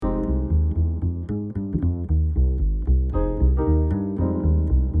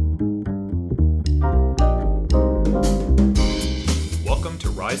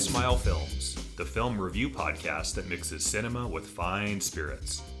Rise Smile Films, the film review podcast that mixes cinema with fine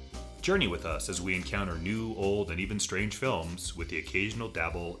spirits. Journey with us as we encounter new, old, and even strange films with the occasional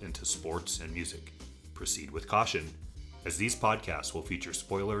dabble into sports and music. Proceed with caution, as these podcasts will feature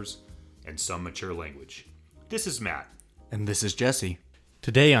spoilers and some mature language. This is Matt. And this is Jesse.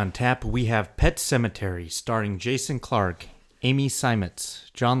 Today on tap, we have Pet Sematary, starring Jason Clarke, Amy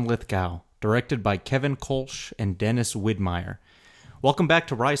Seimetz, John Lithgow, directed by Kevin Kolsch and Dennis Widmeyer. Welcome back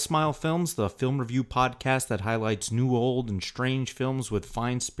to Rise Smile Films, the film review podcast that highlights new, old, and strange films with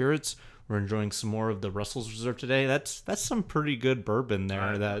fine spirits. We're enjoying some more of the Russell's Reserve today. That's some pretty good bourbon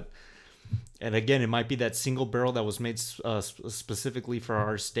there. And again, it might be that single barrel that was made specifically for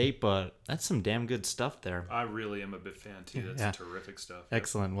our state, but that's some damn good stuff there. I really am a big fan too. That's terrific stuff.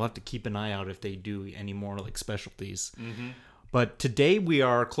 Excellent. We'll have to keep an eye out if they do any more like specialties. Mm-hmm. But today we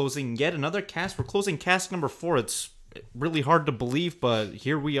are closing yet another cast. We're closing cast number 4. It's really hard to believe, but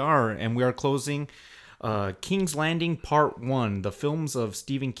here we are, and we are closing King's Landing Part 1, the films of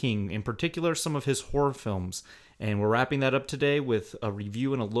Stephen King, in particular some of his horror films. And we're wrapping that up today with a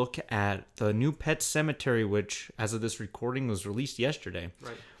review and a look at the new Pet Sematary, which, as of this recording, was released yesterday.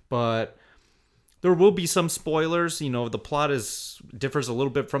 Right. But there will be some spoilers. You know, the plot differs a little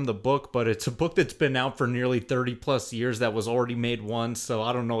bit from the book, but it's a book that's been out for nearly 30 plus years that was already made once, so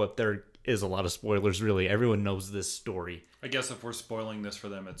I don't know if there is a lot of spoilers, really. Everyone knows this story. I guess if we're spoiling this for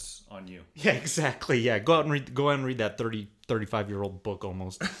them, it's on you. Yeah, exactly. Yeah, go out and read that 35-year-old book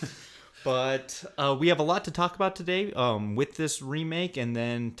almost. But we have a lot to talk about today with this remake, and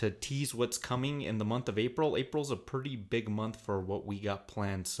then to tease what's coming in the month of April. April's a pretty big month for what we got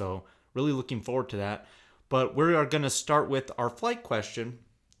planned, so really looking forward to that. But we are going to start with our flight question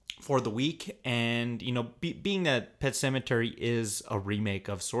for the week, and you know, being that Pet Sematary is a remake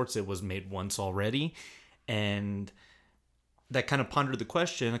of sorts, it was made once already, and that kind of pondered the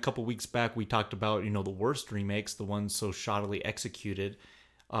question. A couple weeks back we talked about, you know, the worst remakes, the ones so shoddily executed.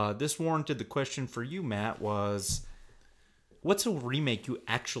 This warranted the question for you, Matt, was what's a remake you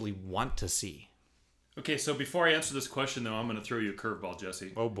actually want to see? Okay, so before I answer this question, though, I'm going to throw you a curveball,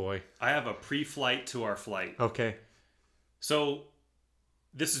 Jesse. Oh boy. I have a pre-flight to our flight. Okay. So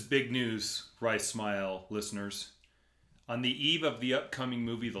this is big news, Rise Smile listeners. On the eve of the upcoming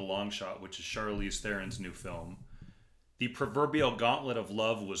movie The Long Shot, which is Charlize Theron's new film, the proverbial gauntlet of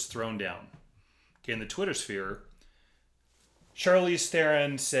love was thrown down. Okay, in the Twitter sphere, Charlize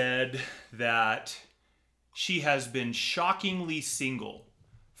Theron said that she has been shockingly single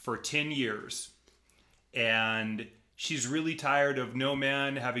for 10 years. And she's really tired of no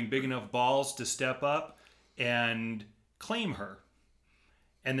man having big enough balls to step up and claim her.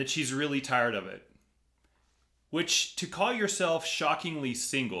 And that she's really tired of it. Which, to call yourself shockingly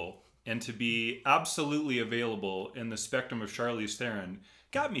single and to be absolutely available in the spectrum of Charlize Theron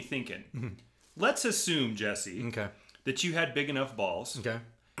got me thinking. Mm-hmm. Let's assume, Jesse, that you had big enough balls. Okay.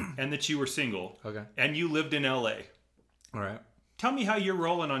 And that you were single. Okay. And you lived in LA. All right. Tell me how you're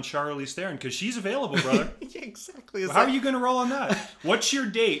rolling on Charlize Theron, because she's available, brother. Yeah, exactly. How are you going to roll on that? What's your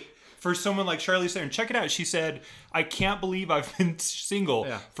date for someone like Charlize Theron? Check it out. She said, I can't believe I've been single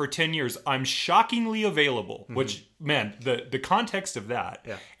for 10 years. I'm shockingly available, which, man, the context of that.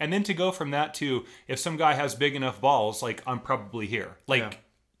 Yeah. And then to go from that to, if some guy has big enough balls, like, I'm probably here. Like,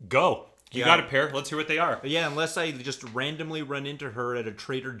 go. You got a pair. Let's hear what they are. Yeah, unless I just randomly run into her at a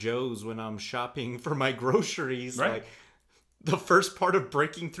Trader Joe's when I'm shopping for my groceries. Right. Like, the first part of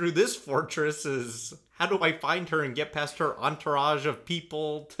breaking through this fortress is, how do I find her and get past her entourage of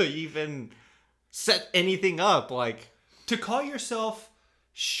people to even set anything up? Like, to call yourself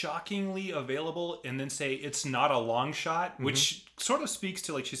shockingly available and then say it's not a long shot, which sort of speaks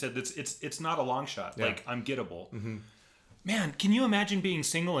to, like she said, it's not a long shot. Yeah. Like, I'm gettable. Mm-hmm. Man, can you imagine being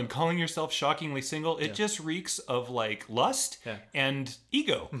single and calling yourself shockingly single? It just reeks of, like, lust and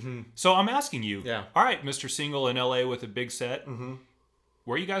ego. Mm-hmm. So I'm asking you, all right, Mr. Single in LA with a big set,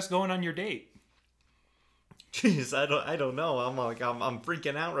 where are you guys going on your date? Jeez, I don't know. I'm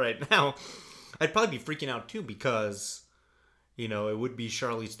freaking out right now. I'd probably be freaking out too, because, you know, it would be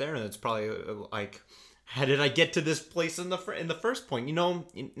Charlize Theron. It's probably like, how did I get to this place in the first point? You know,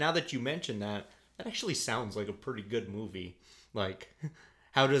 now that you mention that actually sounds like a pretty good movie. Like,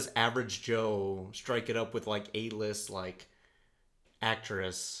 how does average Joe strike it up with, like, A-list, like,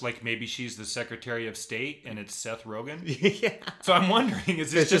 actress? Like, maybe she's the Secretary of State and it's Seth Rogen? Yeah. So I'm wondering,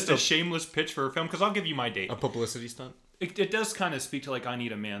 is this just a shameless pitch for a film? Because I'll give you my date. A publicity stunt? It does kind of speak to, like, I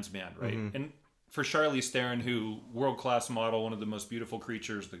need a man's man, right? Mm-hmm. And for Charlize Theron, who, world-class model, one of the most beautiful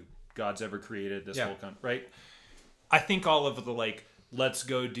creatures the gods ever created, this whole country, right? I think all of the, like, let's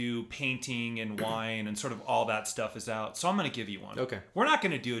go do painting and wine and sort of all that stuff is out. So I'm going to give you one. Okay. We're not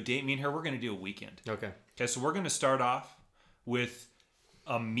going to do a date, me and her. We're going to do a weekend. Okay. Okay, so we're going to start off with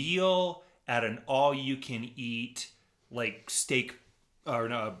a meal at an all-you-can-eat, like, steak, or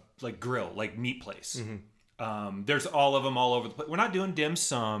no, like, grill, like, meat place. There's all of them all over the place. We're not doing dim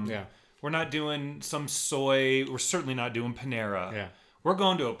sum. Yeah. We're not doing some soy. We're certainly not doing Panera. Yeah. We're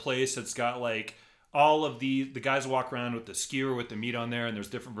going to a place that's got, like, all of the guys walk around with the skewer with the meat on there, and there's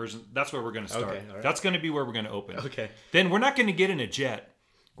different versions. That's where we're going to start. Okay, all right. That's going to be where we're going to open. Okay. Then we're not going to get in a jet.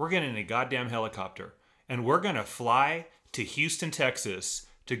 We're getting in a goddamn helicopter. And we're going to fly to Houston, Texas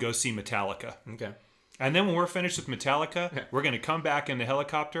to go see Metallica. Okay. And then when we're finished with Metallica, we're going to come back in the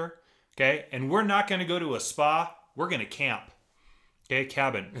helicopter, okay? And we're not going to go to a spa. We're going to camp, okay?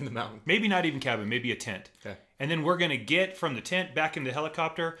 Cabin. In the mountain. Maybe not even cabin, maybe a tent. Okay. And then we're going to get from the tent back in the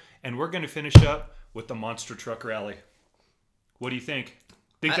helicopter, and we're going to finish up with the monster truck rally. What do you think?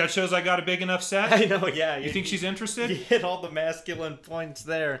 Think that shows I got a big enough set? I know, yeah. You think she's interested? You hit all the masculine points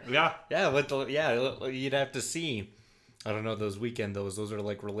there. Yeah. Yeah, you'd have to see. I don't know, those those are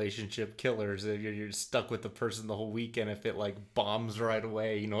like relationship killers. You're stuck with the person the whole weekend if it like bombs right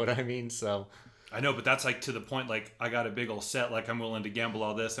away, you know what I mean? So I know, but that's like to the point, like I got a big old set, like I'm willing to gamble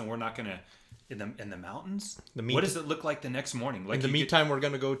all this, and we're not gonna in the mountains. What does it look like the next morning? Like in the meantime, we're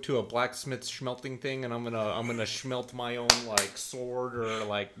gonna go to a blacksmith smelting thing, and I'm gonna smelt my own like sword or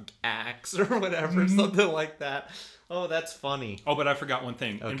like axe or whatever, something like that. Oh, that's funny. Oh, but I forgot one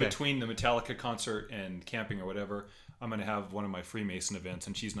thing. Okay. In between the Metallica concert and camping or whatever, I'm going to have one of my Freemason events,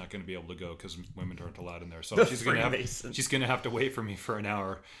 and she's not going to be able to go because women aren't allowed in there. So she's going to have to wait for me for an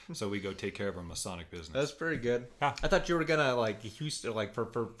hour, so we go take care of our Masonic business. That's pretty good. Yeah. I thought you were gonna like Houston, like for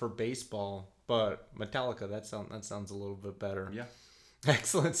baseball, but Metallica. That sounds a little bit better. Yeah.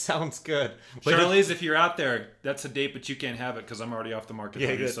 Excellent. Sounds good. Charlize, if you're out there, that's a date, but you can't have it because I'm already off the market.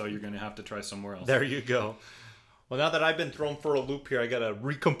 Yeah, so you're going to have to try somewhere else. There you go. Well, now that I've been thrown for a loop here, I gotta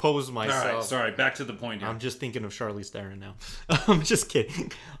recompose myself. All right, sorry. Back to the point here. I'm just thinking of Charlize Theron now. I'm just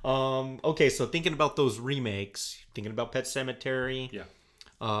kidding. Okay, so thinking about those remakes, thinking about Pet Sematary.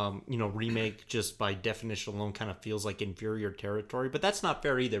 Yeah. Remake just by definition alone kind of feels like inferior territory, but that's not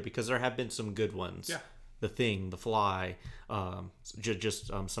fair either because there have been some good ones. Yeah. The Thing, The Fly,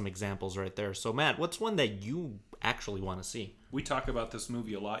 just some examples right there. So Matt, what's one that you actually want to see? We talk about this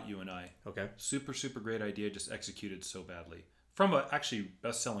movie a lot, you and I. Okay. Super, super great idea, just executed so badly. From a actually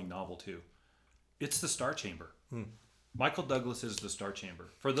best-selling novel, too. It's The Star Chamber. Michael Douglas is The Star Chamber.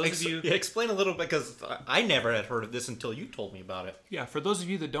 For those of you... Yeah, explain a little bit, because I never had heard of this until you told me about it. Yeah, for those of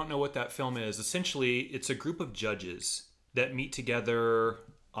you that don't know what that film is, essentially, it's a group of judges that meet together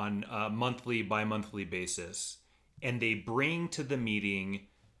on a monthly, bi-monthly basis, and they bring to the meeting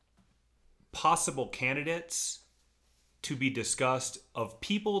possible candidates to be discussed of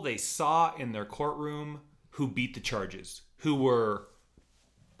people they saw in their courtroom who beat the charges, who were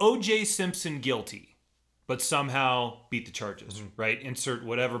O.J. Simpson guilty, but somehow beat the charges, right? Insert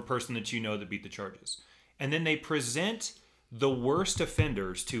whatever person that you know that beat the charges. And then they present the worst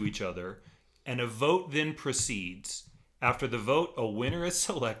offenders to each other, and a vote then proceeds. After the vote, a winner is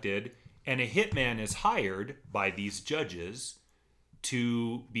selected, and a hitman is hired by these judges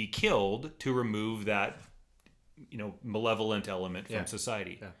to be killed to remove that malevolent element from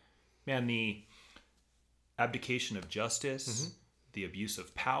society. Yeah. Man, the abdication of justice, the abuse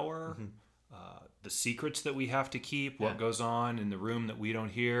of power, the secrets that we have to keep, what goes on in the room that we don't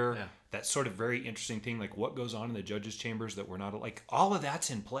hear, that sort of very interesting thing, like what goes on in the judges' chambers that we're not, like all of that's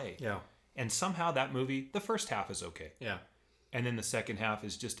in play. Yeah. And somehow that movie, the first half is okay. Yeah. And then the second half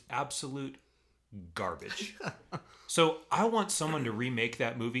is just absolute garbage. So I want someone to remake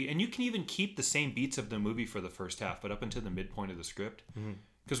that movie, and you can even keep the same beats of the movie for the first half, but up until the midpoint of the script.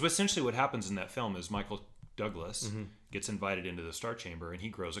 Because essentially what happens in that film is Michael Douglas gets invited into the Star Chamber, and he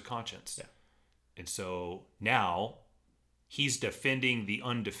grows a conscience. Yeah. And so now he's defending the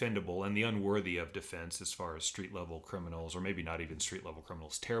undefendable and the unworthy of defense as far as street-level criminals, or maybe not even street-level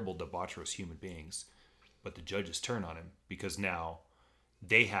criminals, terrible, debaucherous human beings. But the judges turn on him because now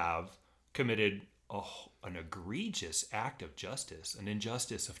they have committed an egregious act of justice, an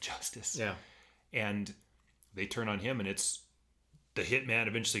injustice of justice. Yeah. And they turn on him, and it's the hitman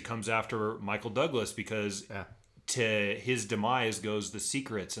eventually comes after Michael Douglas because to his demise goes the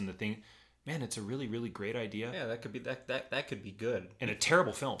secrets and the thing. Man, it's a really, really great idea. Yeah, that could be that could be good. And a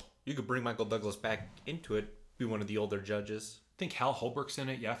terrible film. You could bring Michael Douglas back into it, be one of the older judges. I think Hal Holbrook's in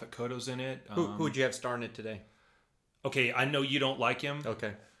it, Yaphet Kotto's in it. Who would you have starring it today? Okay, I know you don't like him.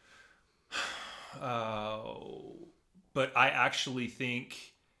 Okay. But I actually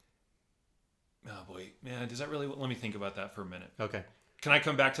think... Oh, boy. Man, does that really... Let me think about that for a minute. Okay. Can I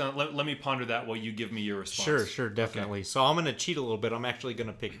come back to that? Let me ponder that while you give me your response. Sure, definitely. Okay. So I'm going to cheat a little bit. I'm actually going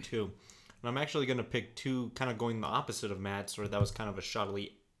to pick two. And I'm actually going to pick two kind of going the opposite of Matt's, or that was kind of a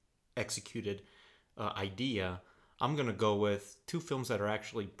shoddily executed idea. I'm going to go with two films that are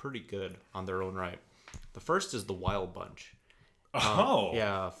actually pretty good on their own right. The first is The Wild Bunch.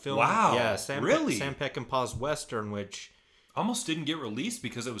 Film. Wow. Yeah, Sam Peckinpah's Western, which almost didn't get released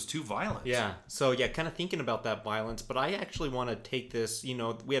because it was too violent. Yeah. So, kind of thinking about that violence, but I actually want to take this,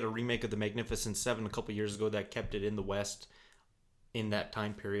 we had a remake of The Magnificent Seven a couple years ago that kept it in the West in that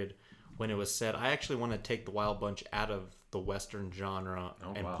time period when it was set. I actually want to take The Wild Bunch out of the Western genre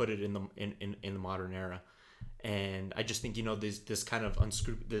and put it in the modern era. And I just think, this kind of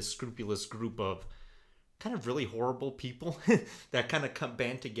this scrupulous group of kind of really horrible people that kind of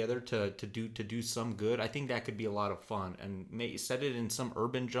band together to do some good. I think that could be a lot of fun, and set it in some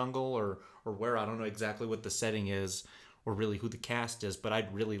urban jungle or where. I don't know exactly what the setting is or really who the cast is, but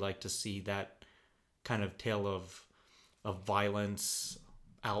I'd really like to see that kind of tale of violence,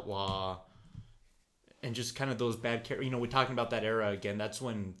 outlaw, and just kind of those bad characters. We're talking about that era again. That's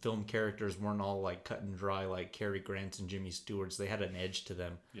when film characters weren't all like cut and dry like Cary Grants and Jimmy Stewart's. They had an edge to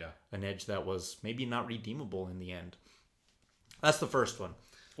them. Yeah. An edge that was maybe not redeemable in the end. That's the first one.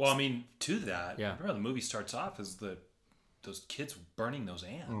 Well, to that, remember the movie starts off as those kids burning those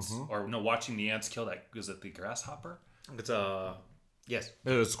ants. Mm-hmm. Or no, watching the ants kill that, is it the grasshopper? It's yes. It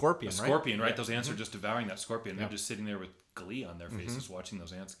was a scorpion, right? Scorpion, right? Yeah. Those ants are just devouring that scorpion. They're just sitting there with glee on their faces watching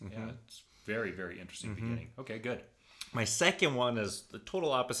those ants. Mm-hmm. Yeah, it's very, very interesting beginning. Okay, good. My second one is the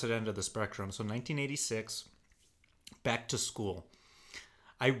total opposite end of the spectrum. So 1986, Back to School.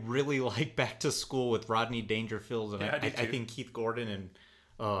 I really like Back to School with Rodney Dangerfield, and I think Keith Gordon and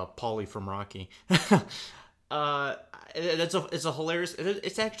Paulie from Rocky. It's a hilarious.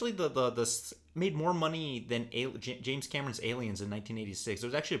 It's actually the made more money than James Cameron's Aliens in 1986. It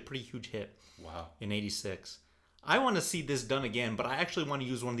was actually a pretty huge hit. Wow. In 86. I want to see this done again, but I actually want to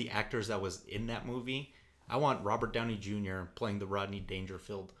use one of the actors that was in that movie. I want Robert Downey Jr. playing the Rodney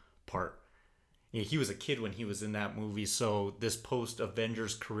Dangerfield part. He was a kid when he was in that movie, so this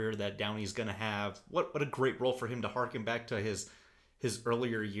post-Avengers career that Downey's going to have, what a great role for him to harken back to his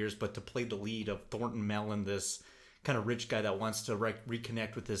earlier years, but to play the lead of Thornton Mellon, this kind of rich guy that wants to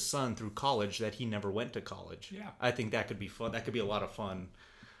reconnect with his son through college that he never went to college. Yeah. I think that could be fun. That could be a lot of fun.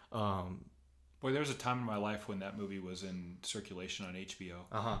 Boy, there was a time in my life when that movie was in circulation on HBO.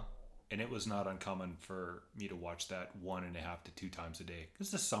 Uh-huh. And it was not uncommon for me to watch that 1.5 to 2 times a day. Because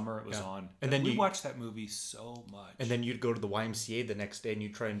the summer it was on. And then we watched that movie so much. And then you'd go to the YMCA the next day and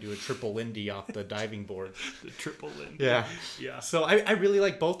you'd try and do a triple Lindy off the diving board. The triple Lindy. Yeah. So I really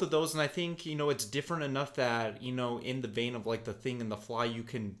like both of those. And I think, it's different enough that, in the vein of like The Thing and The Fly, you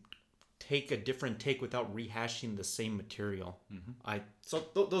can take a different take without rehashing the same material. Mm-hmm. So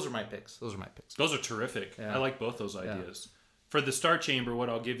those are my picks. Those are terrific. Yeah. I like both those ideas. Yeah. For the Star Chamber, what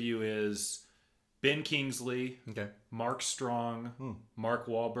I'll give you is Ben Kingsley, Mark Strong, Mark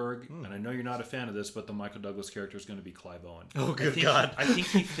Wahlberg, and I know you're not a fan of this, but the Michael Douglas character is going to be Clive Owen. Oh, good God. I think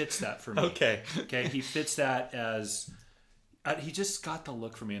he fits that for me. Okay, he fits that as... he just got the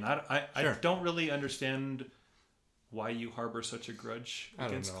look for me, and I don't really understand why you harbor such a grudge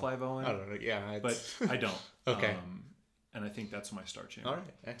against Clive Owen. I don't know, yeah. But I don't. Okay. And I think that's my Star Chamber. All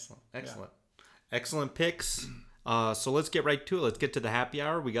right, excellent. Yeah. Excellent picks. So let's get right to it. Let's get to the happy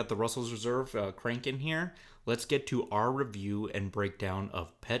hour. We got the Russell's Reserve cranking here. Let's get to our review and breakdown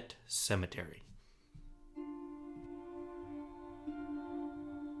of Pet Sematary.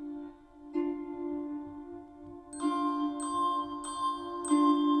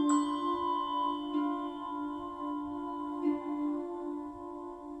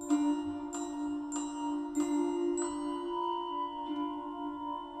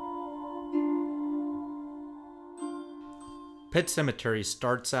 Pet Sematary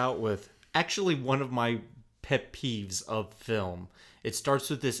starts out with actually one of my pet peeves of film. It starts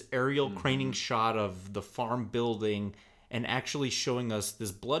with this aerial craning shot of the farm building and actually showing us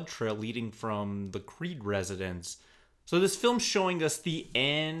this blood trail leading from the Creed residence. So this film's showing us the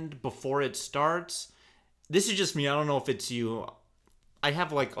end before it starts. This is just me. I don't know if it's you. I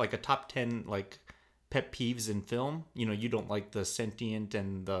have like a top 10 pet peeves in film. You don't like the sentient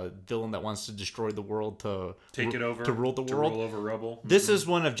and the villain that wants to destroy the world to take it over, to rule the world, roll over rubble. This is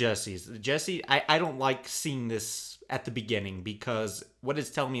one of Jesse's. Jesse, I don't like seeing this at the beginning, because what it's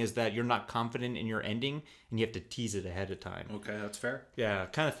telling me is that you're not confident in your ending and you have to tease it ahead of time. Okay, that's fair. Yeah,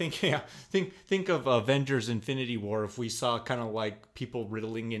 kind of think of Avengers Infinity War. If we saw kind of like people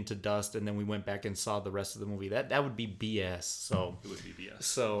riddling into dust and then we went back and saw the rest of the movie, that would be BS. So It would be BS.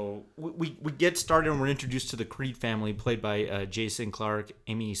 So we get started and we're introduced to the Creed family, played by Jason Clarke,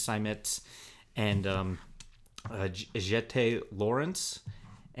 Amy Seimetz, and Jete Lawrence.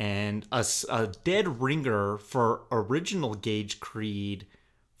 And a dead ringer for original Gage Creed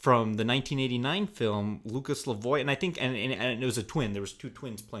from the 1989 film, Lucas Lavoie. And I think, and it was a twin. There was two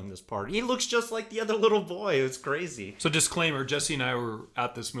twins playing this part. He looks just like the other little boy. It was crazy. So disclaimer, Jesse and I were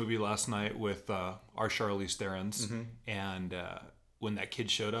at this movie last night with our Charlize Therons. And when that kid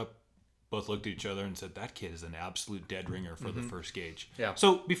showed up, both looked at each other and said, that kid is an absolute dead ringer for the first Gage. Yeah.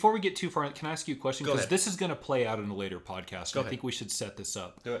 So before we get too far, can I ask you a question? Go Because ahead. this is going to play out in a later podcast. Go I ahead. think we should set this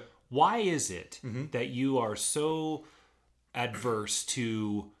up. Do it. Why is it that you are so adverse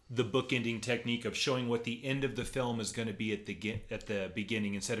to the bookending technique of showing what the end of the film is going to be at the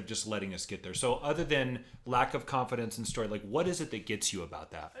beginning instead of just letting us get there? So other than lack of confidence in story, like what is it that gets you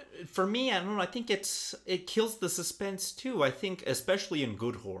about that? For me, I don't know. I think it kills the suspense too. I think, especially in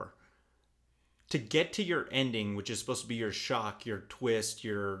good horror, to get to your ending, which is supposed to be your shock, your twist,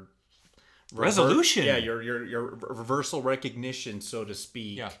 your Resolution. Yeah, your reversal recognition, so to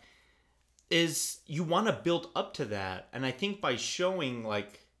speak. Yeah. Is you want to build up to that. And I think by showing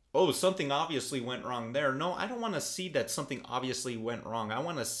like, oh, something obviously went wrong there. No, I don't want to see that something obviously went wrong. I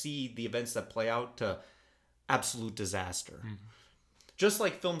want to see the events that play out to absolute disaster. Just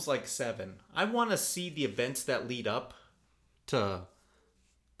like films like Seven. I want to see the events that lead up to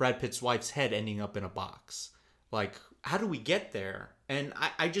Brad Pitt's wife's head ending up in a box. Like, how do we get there? And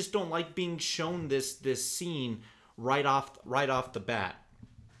I just don't like being shown this scene right off the bat.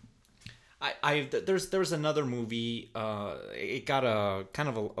 There's another movie. It got a kind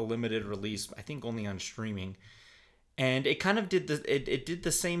of a limited release, I think only on streaming, and it kind of did it did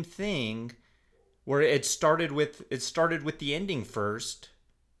the same thing, where it started with the ending first,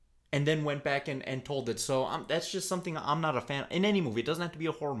 and then went back and told it. So that's just something I'm not a fan in any movie. It doesn't have to be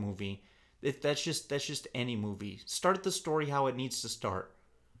a horror movie. That's just any movie. Start the story how it needs to start.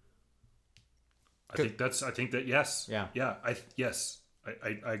 I think that yes. Yeah. Yeah.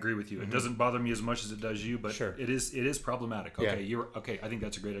 I agree with you. It doesn't bother me as much as it does you, but Sure. it is problematic. Okay, Yeah. you're okay. I think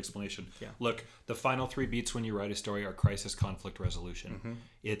that's a great explanation. Yeah. Look, the final 3 beats when you write a story are crisis, conflict, resolution.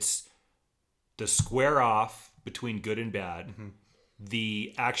 It's the square off between good and bad,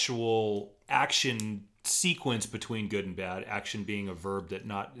 the actual action sequence between good and bad, action being a verb that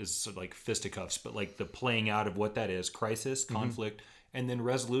not is sort of like fisticuffs, but like the playing out of what that is, crisis, conflict, and then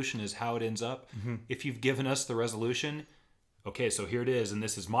resolution is how it ends up. If you've given us the resolution, okay, so here it is, and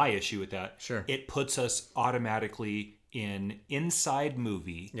this is my issue with that. Sure. It puts us automatically in inside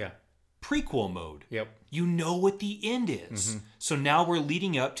movie Yeah. prequel mode. Yep. You know what the end is. So now we're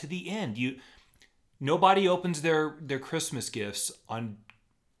leading up to the end. Nobody opens their Christmas gifts on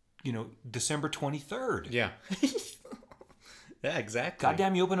December 23rd. Yeah. Yeah, exactly.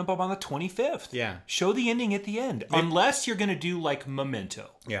 Goddamn, you open them up on the 25th. Yeah. Show the ending at the end. Unless you're going to do like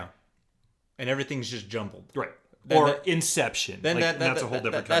Memento. Yeah. And everything's just jumbled. Right. Then or that- Inception. Then Like, that's a whole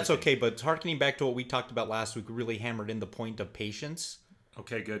different kind That's of thing. okay, but harkening back to what we talked about last week, we really hammered in the point of patience.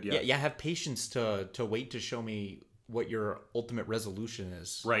 Okay, good. Yeah. Yeah, have patience to wait to show me what your ultimate resolution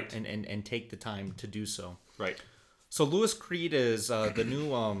is. Right. And take the time to do so. Right. So Louis Creed is the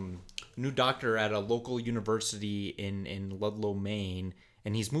new doctor at a local university in Ludlow, Maine,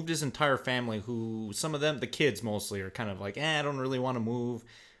 and he's moved his entire family. Who some of them, the kids mostly, are kind of like, I don't really want to move,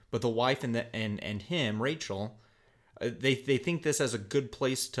 but the wife and him, Rachel, they think this as a good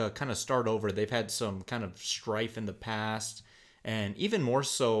place to kind of start over. They've had some kind of strife in the past, and even more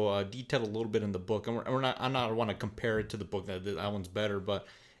so detailed a little bit in the book. And I want to compare it to the book. That one's better, but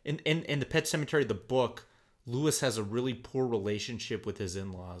in the Pet Sematary, the book, Lewis has a really poor relationship with his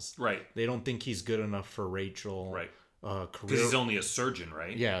in-laws. Right. They don't think he's good enough for Rachel. Right. Career. Because he's only a surgeon,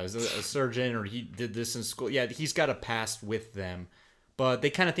 right? Yeah, as a surgeon, or he did this in school. Yeah, he's got a past with them, but they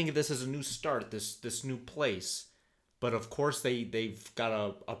kind of think of this as a new start, this new place. But of course, they've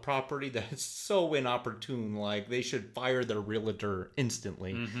got a property that's so inopportune. Like, they should fire their realtor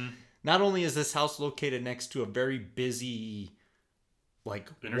instantly. Not only is this house located next to a very busy, like,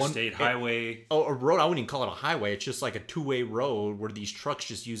 Interstate highway. a road. I wouldn't even call it a highway. It's just like a two-way road where these trucks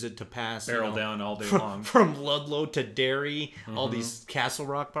just use it to pass. Barrel down all day long. From Ludlow to Derry, all these Castle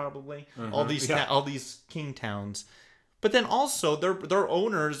Rock probably, all these king towns. But then also they're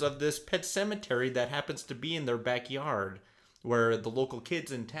owners of this pet cemetery that happens to be in their backyard, where the local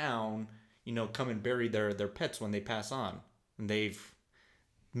kids in town, come and bury their pets when they pass on. And they've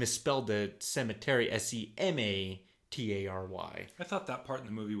misspelled the cemetery Cematary. I thought that part in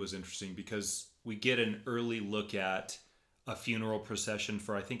the movie was interesting because we get an early look at a funeral procession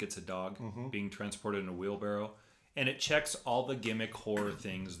for, I think it's a dog, being transported in a wheelbarrow. And it checks all the gimmick horror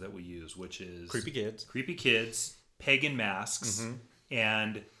things that we use, which is... Creepy kids, pagan masks,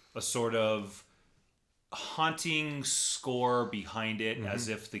 and a sort of haunting score behind it, as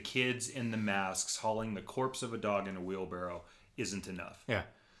if the kids in the masks hauling the corpse of a dog in a wheelbarrow isn't enough. Yeah.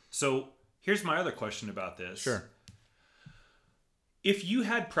 So here's my other question about this. Sure. If you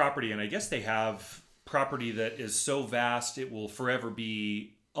had property, and I guess they have property that is so vast it will forever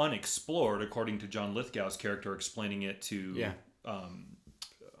be unexplored, according to John Lithgow's character explaining it to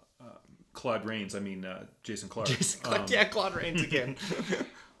Claude Rains. Jason Clarke. Claude Rains again.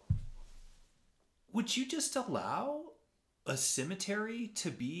 Would you just allow a cemetery to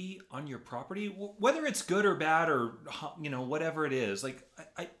be on your property, whether it's good or bad or whatever it is? Like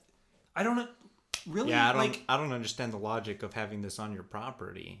I don't know. Really? Yeah, I don't understand the logic of having this on your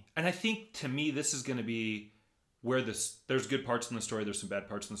property. And I think, to me, this is going to be where there's good parts in the story, there's some bad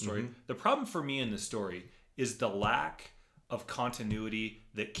parts in the story. The problem for me in this story is the lack of continuity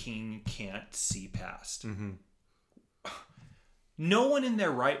that King can't see past. No one in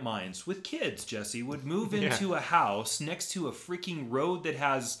their right minds, with kids, Jesse, would move into a house next to a freaking road that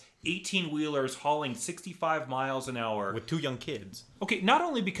has 18-wheelers hauling 65 miles an hour. With 2 young kids. Okay, not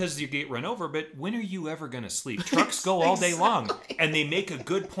only because you get run over, but when are you ever going to sleep? Trucks go all day long. And they make a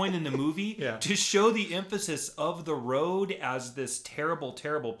good point in the movie to show the emphasis of the road as this terrible,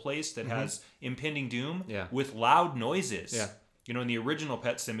 terrible place that has impending doom with loud noises. Yeah. In the original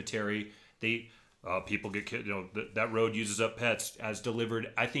Pet Cemetery, people get killed. That road uses up pets, as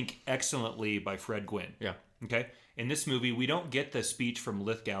delivered, I think, excellently by Fred Gwynne. Yeah. Okay? In this movie, we don't get the speech from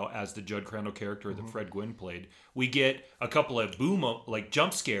Lithgow as the Judd Crandall character that Fred Gwynne played. We get a couple of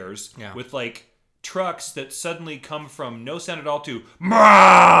jump scares with trucks that suddenly come from no sound at all to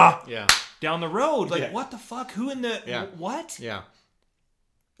down the road. What the fuck? Who in the what? Yeah.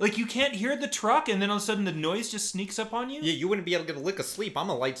 You can't hear the truck, and then all of a sudden the noise just sneaks up on you? Yeah, you wouldn't be able to get a lick of sleep. I'm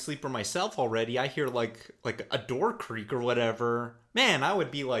a light sleeper myself already. I hear like a door creak or whatever. Man, I would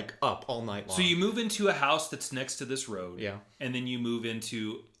be up all night long. So you move into a house that's next to this road. Yeah. And then you move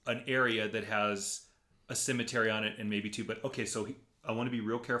into an area that has a cemetery on it and maybe 2. But okay, so I want to be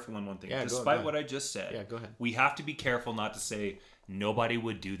real careful on one thing. Yeah, Despite what I just said, go ahead. We have to be careful not to say nobody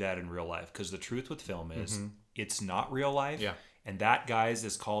would do that in real life. Because the truth with film is it's not real life. Yeah. And that, guys,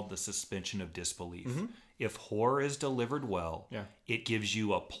 is called the suspension of disbelief. If horror is delivered well, it gives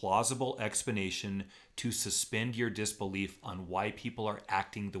you a plausible explanation to suspend your disbelief on why people are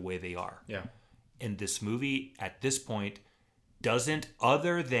acting the way they are. Yeah. And this movie, at this point, doesn't,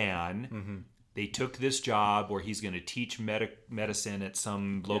 other than they took this job where he's going to teach medicine at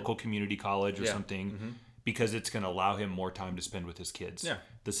some local community college or something because it's going to allow him more time to spend with his kids. Yeah.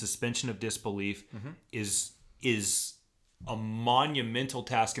 The suspension of disbelief is a monumental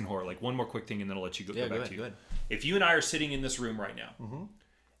task in horror. One more quick thing, and then I'll let you go back to you. Go ahead. If you and I are sitting in this room right now,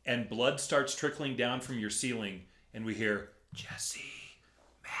 and blood starts trickling down from your ceiling, and we hear, Jesse,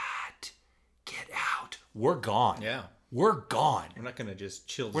 Matt, get out. We're gone. Yeah. We're gone. We're not going to just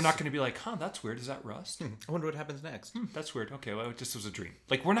chill. We're not going to be like, that's weird. Is that rust? I wonder what happens next. That's weird. Okay, well, it just was a dream.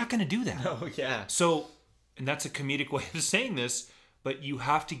 We're not going to do that. Oh, yeah. So, and that's a comedic way of saying this, but you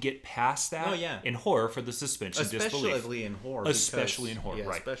have to get past that in horror for the suspension of disbelief. Especially in horror. Especially in horror, yeah,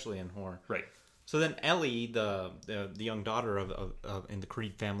 right. Especially in horror. Right. So then Ellie, the young daughter of in the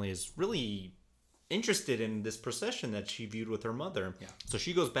Creed family, is really interested in this procession that she viewed with her mother. Yeah. So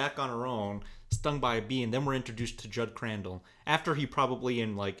she goes back on her own, stung by a bee, and then we're introduced to Judd Crandall. After he probably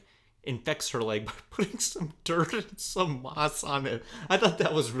infects her leg by putting some dirt and some moss on it. I thought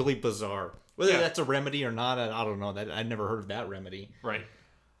that was really bizarre. Whether that's a remedy or not, I don't know. That I never heard of that remedy. Right.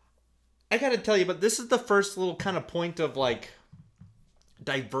 I gotta tell you, but this is the first little kind of point of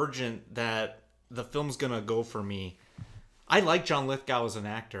divergent that the film's gonna go for me. I like John Lithgow as an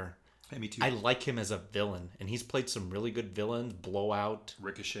actor. Hey, me too. I like him as a villain, and he's played some really good villains. Blowout,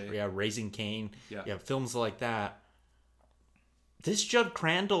 Ricochet. Yeah, Raising Cain. Yeah, films like that. This Judd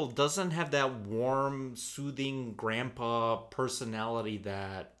Crandall doesn't have that warm, soothing grandpa personality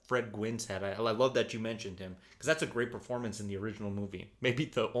that Fred Gwynne's had. I love that you mentioned him because that's a great performance in the original movie. Maybe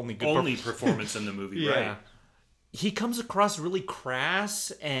the only good performance in the movie, right? He comes across really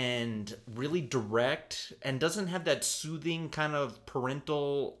crass and really direct and doesn't have that soothing kind of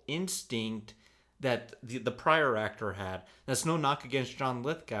parental instinct that the prior actor had. That's no knock against John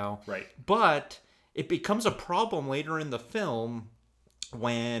Lithgow. Right. But it becomes a problem later in the film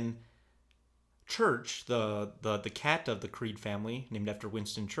when Church, the cat of the Creed family, named after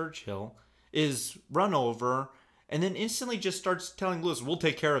Winston Churchill, is run over and then instantly just starts telling Lewis, we'll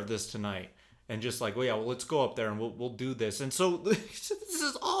take care of this tonight. And just like, well, yeah, well, let's go up there and we'll do this. And so this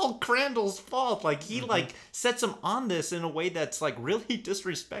is all Crandall's fault. Like, he like sets him on this in a way that's like really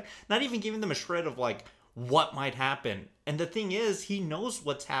disrespect, not even giving them a shred of like what might happen. And the thing is, he knows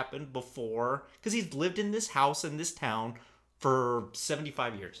what's happened before because he's lived in this house in this town for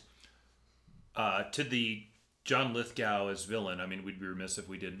 75 years. To the John Lithgow as villain, I mean, we'd be remiss if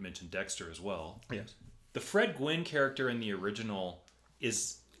we didn't mention Dexter as well. Yes. The Fred Gwynne character in the original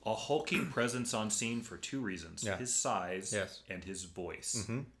is a hulking presence on scene for two reasons. Yeah. His size and his voice.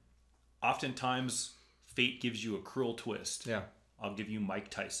 Oftentimes, fate gives you a cruel twist. Yeah. I'll give you Mike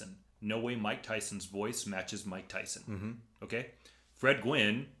Tyson. No way Mike Tyson's voice matches Mike Tyson. Okay? Fred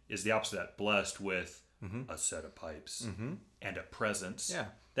Gwynne is the opposite of that, blessed with a set of pipes and a presence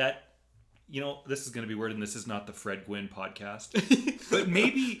that, you know, this is going to be weird, and this is not the Fred Gwynne podcast, but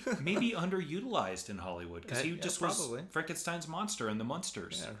maybe underutilized in Hollywood because he just was Frankenstein's monster in the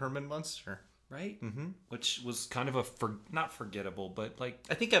Munsters. Yeah, Herman Munster. Right? Which was kind of not forgettable, but like...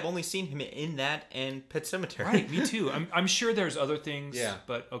 I think I've only seen him in that and Pet Sematary. Right, me too. I'm sure there's other things,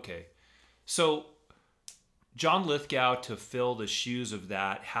 but okay. So, John Lithgow, to fill the shoes of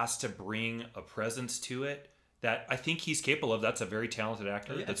that, has to bring a presence to it that I think he's capable of. That's a very talented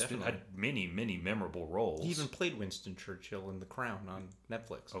actor that's had many, many memorable roles. He even played Winston Churchill in The Crown on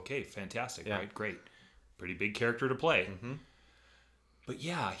Netflix. Okay, fantastic. Yeah. Right, great. Pretty big character to play. But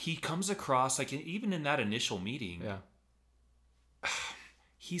yeah, he comes across, like, even in that initial meeting,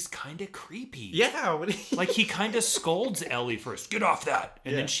 he's kind of creepy. Yeah. Like, he kind of scolds Ellie first. Get off that!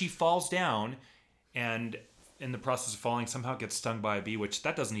 And then she falls down, and in the process of falling, somehow gets stung by a bee, which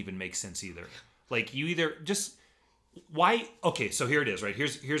that doesn't even make sense either. Like, you either just... Why? Okay, so here it is, right?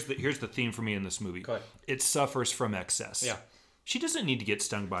 Here's the theme for me in this movie. Go ahead. It suffers from excess. Yeah. She doesn't need to get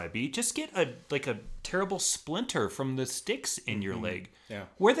stung by a bee. Just get a terrible splinter from the sticks in your leg. Yeah.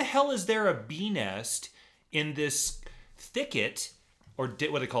 Where the hell is there a bee nest in this thicket, or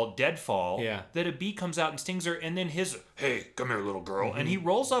what they call it, deadfall, that a bee comes out and stings her, and then hey, come here, little girl. And he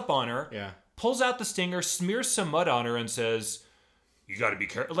rolls up on her, pulls out the stinger, smears some mud on her, and says, you got to be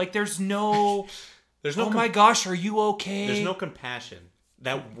careful. Like, there's no... my gosh, are you okay? There's no compassion.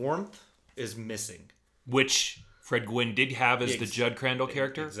 That warmth is missing. Which Fred Gwynne did have as the Judd Crandall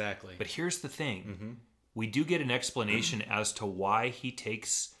character. Exactly. But here's the thing. We do get an explanation as to why he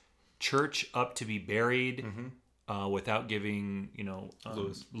takes Church up to be buried without giving,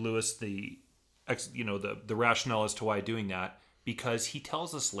 Lewis the rationale as to why doing that. Because he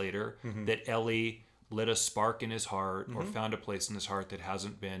tells us later that Ellie lit a spark in his heart or found a place in his heart that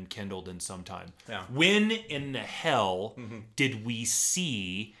hasn't been kindled in some time. Yeah. When in the hell did we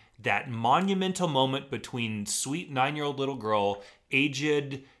see that monumental moment between sweet 9-year-old little girl,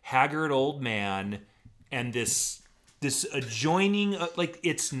 aged, haggard old man, and this adjoining,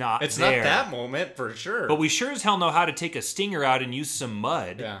 it's not there. It's not that moment for sure. But we sure as hell know how to take a stinger out and use some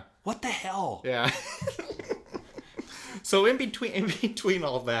mud. Yeah. What the hell? Yeah. So in between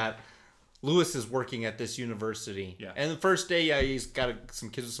all that, Lewis is working at this university. Yeah. And the first day, he's got some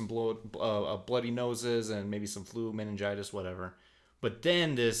kids with some bloody noses and maybe some flu, meningitis, whatever. But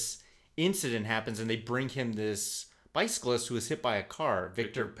then this incident happens, and they bring him this bicyclist who was hit by a car,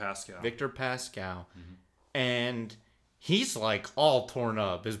 Victor Pascal. Victor Pascal. And he's like all torn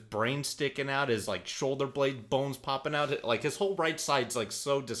up. His brain sticking out, his like shoulder blade bones popping out. Like his whole right side's like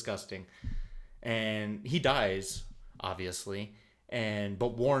so disgusting. And he dies, obviously.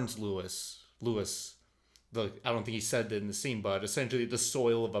 But warns Lewis, I don't think he said that in the scene, but essentially the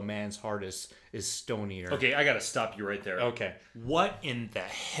soil of a man's heart is stonier. Okay, I gotta stop you right there. Okay. What in the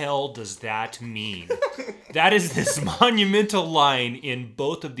hell does that mean? That is this monumental line in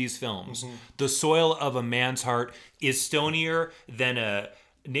both of these films. The soil of a man's heart is stonier than a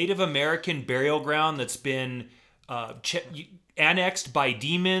Native American burial ground that's been annexed by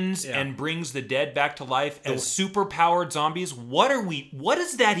demons and brings the dead back to life as super-powered zombies. What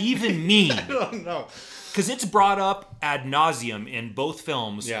does that even mean? I don't know. Because it's brought up ad nauseum in both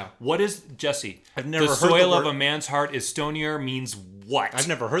films. Yeah. What is, Jesse? I've never the heard soil the of word, a man's heart is stonier means what? I've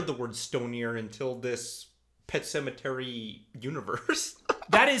never heard the word stonier until this Pet Sematary universe.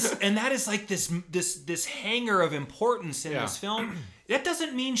 that is like this hanger of importance in this film. That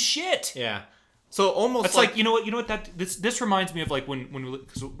doesn't mean shit. Yeah. So almost it's like you know what that this reminds me of, like when we,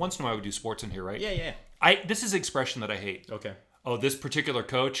 because once in a while we do sports in here, right? Yeah. This is an expression that I hate. Okay. Oh, this particular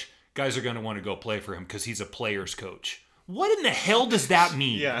coach, guys are going to want to go play for him because he's a player's coach. What in the hell does that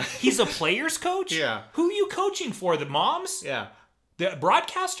mean? Yeah. He's a player's coach? Yeah. Who are you coaching for? The moms? Yeah. The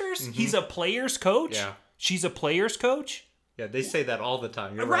broadcasters? He's a player's coach? Yeah. She's a player's coach? Yeah, they say that all the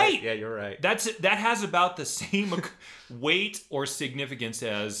time. You're Right. right. Yeah, you're right. That has about the same weight or significance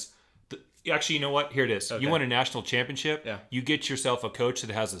as... Actually, you know what? Here it is. Okay. You won a national championship. Yeah. You get yourself a coach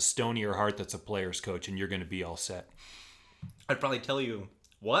that has a stonier heart that's a player's coach, and you're going to be all set. I'd probably tell you,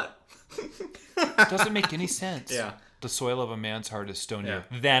 what? Doesn't make any sense. Yeah. The soil of a man's heart is stonier.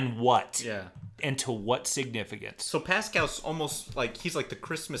 Yeah. Than what? Yeah. And to what significance? So Pascal's almost like, he's like the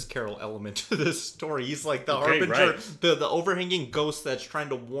Christmas Carol element to this story. He's like the Okay, harbinger, right. the overhanging ghost that's trying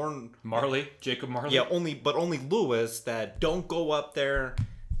to warn... Jacob Marley? Yeah, only Lewis, that don't go up there,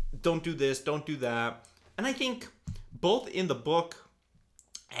 don't do this, don't do that. And I think both in the book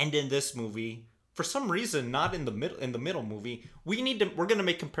and in this movie, for some reason, not in the middle movie, we're going to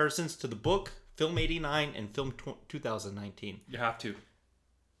make comparisons to the book, film 89 and film 2019. You have to.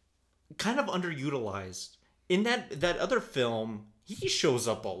 Kind of underutilized. In that other film, he shows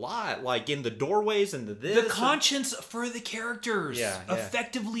up a lot, like in the doorways and The conscience for the characters. Yeah.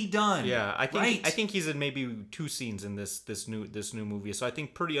 Effectively done. Yeah, I think Right. I think he's in maybe 2 scenes in this new movie. So I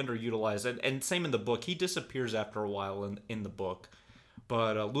think pretty underutilized. And same in the book. He disappears after a while in the book.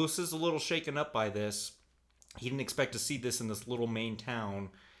 But Lewis is a little shaken up by this. He didn't expect to see this in this little Maine town,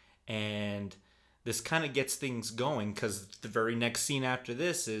 and this kind of gets things going because the very next scene after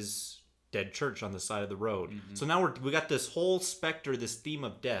this is dead church on the side of the road. So now we got this whole specter, this theme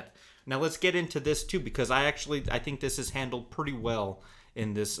of death. Now let's get into this too, because I think this is handled pretty well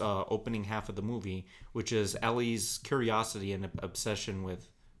in this opening half of the movie, which is Ellie's curiosity and obsession with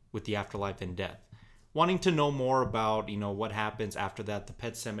the afterlife and death, wanting to know more about what happens after that, the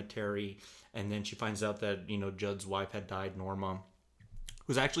pet cemetery, and then she finds out that Judd's wife had died, Norma,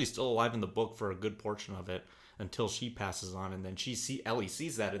 who's actually still alive in the book for a good portion of it until she passes on, and then Ellie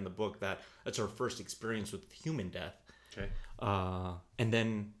sees that in the book, that's her first experience with human death. Okay. And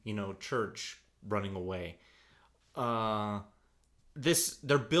then Church running away. They're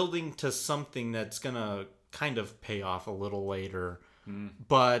building to something that's gonna kind of pay off a little later,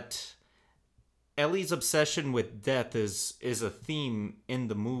 but Ellie's obsession with death is a theme in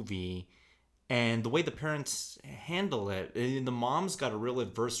the movie. And the way the parents handle it, and the mom's got a real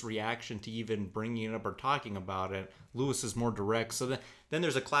adverse reaction to even bringing it up or talking about it. Lewis is more direct. So then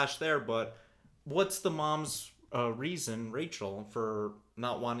there's a clash there. But what's the mom's reason, Rachel, for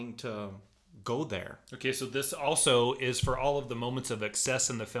not wanting to go there? Okay, so this also is, for all of the moments of excess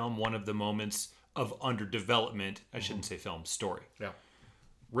in the film, one of the moments of underdevelopment. I shouldn't say film, story. Yeah.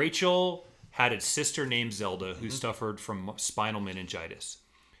 Rachel had a sister named Zelda who suffered from spinal meningitis.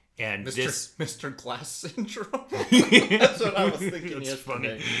 And Mr. Glass syndrome. That's what I was thinking. It's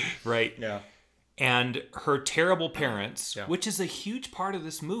funny, right? Yeah. And her terrible parents, Yeah. which is a huge part of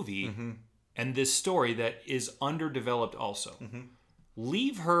this movie and this story that is underdeveloped also,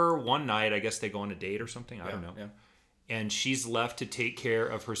 leave her one night. I guess they go on a date or something. I don't know. Yeah. And she's left to take care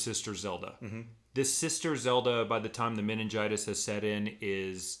of her sister Zelda. This sister Zelda, by the time the meningitis has set in,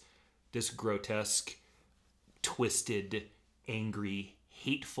 is this grotesque, twisted, angry,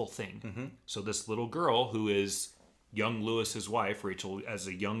 hateful thing. So this little girl, who is young Lewis's wife, Rachel, as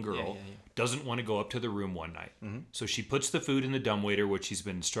a young girl, doesn't want to go up to the room one night. So she puts the food in the dumbwaiter, which she's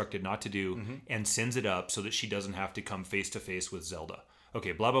been instructed not to do, and sends it up so that she doesn't have to come face to face with Zelda.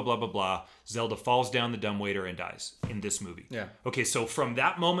 Okay, blah, blah, blah, blah, blah. Zelda falls down the dumbwaiter and dies in this movie. Yeah. Okay, so from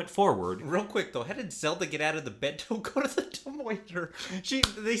that moment forward... Real quick, though, how did Zelda get out of the bed to go to the dumbwaiter?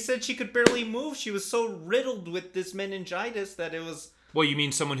 They said she could barely move. She was so riddled with this meningitis that it was... Well, you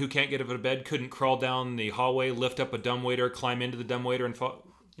mean someone who can't get out of bed couldn't crawl down the hallway, lift up a dumbwaiter, climb into the dumbwaiter, and fall?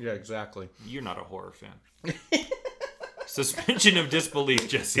 Yeah, exactly. You're not a horror fan. Suspension of disbelief,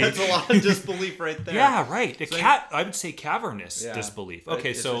 Jesse. That's a lot of disbelief right there. Yeah, right. I would say cavernous disbelief.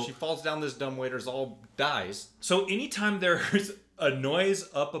 Okay, so she falls down this dumbwaiter, dies. So anytime there's a noise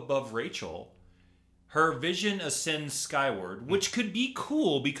up above Rachel, her vision ascends skyward, which could be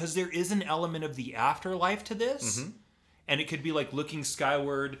cool because there is an element of the afterlife to this. And it could be like looking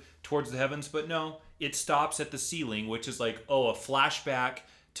skyward towards the heavens, but no, it stops at the ceiling, which is like, a flashback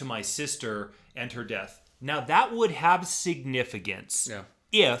to my sister and her death. Now, that would have significance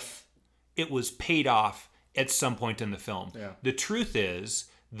if it was paid off at some point in the film. Yeah. The truth is,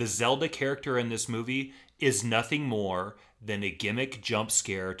 the Zelda character in this movie is nothing more than a gimmick jump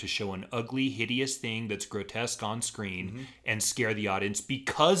scare to show an ugly, hideous thing that's grotesque on screen and scare the audience,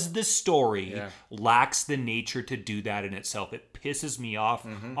 because the story lacks the nature to do that in itself. It pisses me off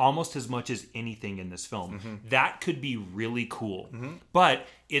almost as much as anything in this film. That could be really cool, but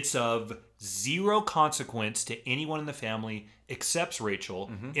it's of zero consequence to anyone in the family except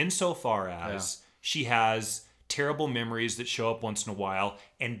Rachel, insofar as she has terrible memories that show up once in a while.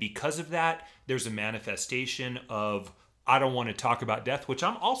 And because of that, there's a manifestation of, I don't want to talk about death, which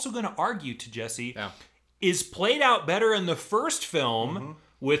I'm also going to argue to Jesse, is played out better in the first film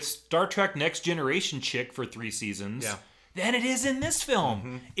with Star Trek Next Generation chick for 3 seasons than it is in this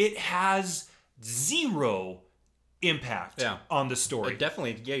film. It has zero impact on the story.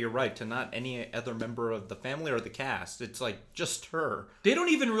 Definitely, you're right. To not any other member of the family or the cast. It's like just her. They don't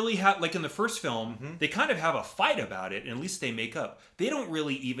even really have, like in the first film, they kind of have a fight about it, and at least they make up. They don't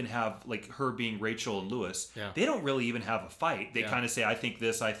really even have, like her being Rachel and Lewis, they don't really even have a fight. They kind of say, I think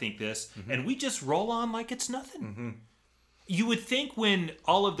this, and we just roll on like it's nothing. You would think when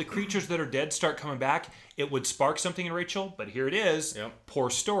all of the creatures that are dead start coming back, it would spark something in Rachel, but here it is. Poor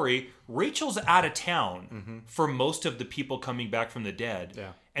story. Rachel's out of town for most of the people coming back from the dead.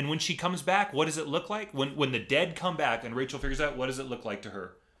 And when she comes back, what does it look like? When the dead come back and Rachel figures out, what does it look like to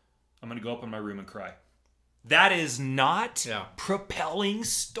her? I'm going to go up in my room and cry. That is not propelling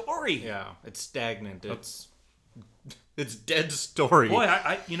story. It's stagnant. It's dead story. Boy,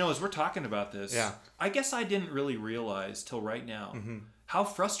 I as we're talking about this, I guess I didn't really realize till right now how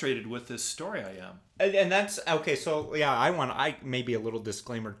frustrated with this story I am. And that's okay. So I maybe a little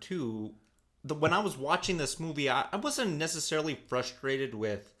disclaimer too. When I was watching this movie, I wasn't necessarily frustrated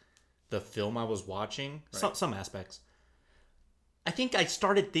with the film I was watching. Some aspects. I think I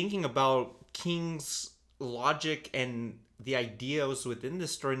started thinking about King's logic and the ideas within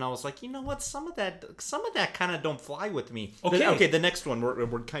this story, and I was like, you know what? Some of that kind of don't fly with me. Okay. The next one,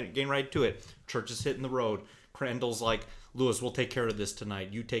 we're kind of getting right to it. Church is hitting the road. Crandall's like, Lewis, we'll take care of this tonight.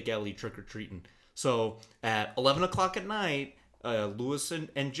 You take Ellie trick or treating. So at 11 o'clock at night, Lewis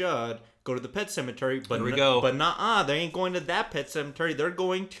and Judd go to the pet cemetery. But they ain't going to that pet cemetery. They're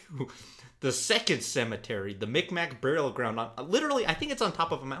going to the second cemetery, the Micmac burial ground. Literally, I think it's on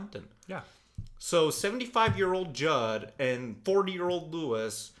top of a mountain. Yeah. So 75-year-old Judd and 40-year-old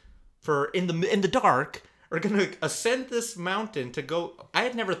Lewis, in the dark, are going to ascend this mountain to go. I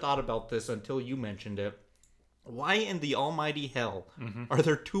had never thought about this until you mentioned it. Why in the almighty hell are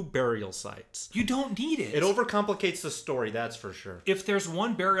there 2 burial sites? You don't need it. It overcomplicates the story, that's for sure. If there's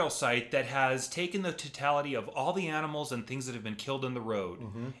one burial site that has taken the totality of all the animals and things that have been killed in the road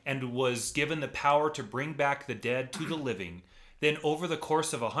and was given the power to bring back the dead to the living, then over the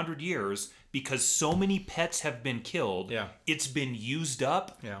course of 100 years, because so many pets have been killed, it's been used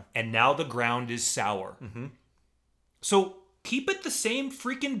up, and now the ground is sour. So keep it the same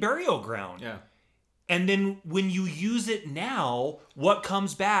freaking burial ground. And then when you use it now, what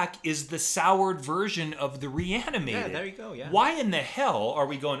comes back is the soured version of the reanimated. Yeah, there you go, Why in the hell are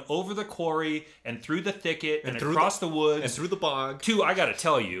we going over the quarry and through the thicket and across the woods? And through the bog. I got to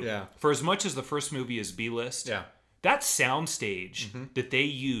tell you, for as much as the first movie is B-list, that soundstage that they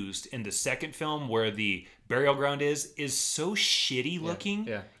used in the second film where the burial ground is so shitty looking.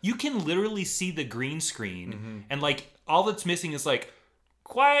 You can literally see the green screen and like all that's missing is like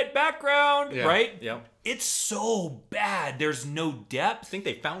quiet background, right? It's so bad. There's no depth. I think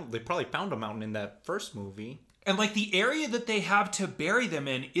they probably found a mountain in that first movie. And like the area that they have to bury them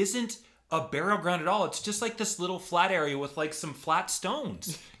in isn't a burial ground at all. It's just like this little flat area with like some flat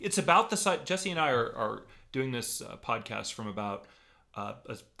stones. It's about the size. Jesse and I are doing this podcast from about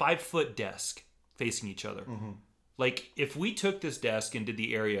a 5-foot desk facing each other. Like if we took this desk and did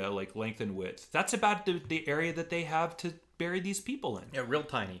the area like length and width, that's about the area that they have to bury these people in. Yeah, real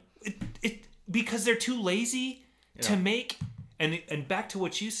tiny. It because they're too lazy to make. And back to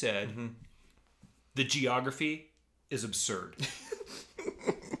what you said, the geography is absurd.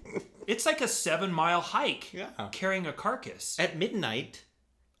 It's like a 7-mile hike carrying a carcass at midnight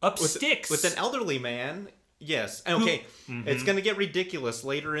up sticks with an elderly man. Yes. Okay. It's going to get ridiculous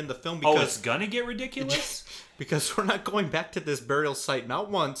later in the film because it's going to get ridiculous because we're not going back to this burial site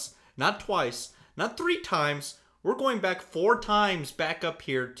not once, not twice, not 3 times. We're going back 4 times back up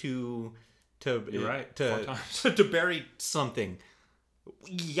here to You're right. 4 times. to bury something.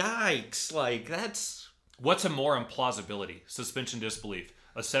 Yikes! Like that's what's a more implausibility? Suspension disbelief.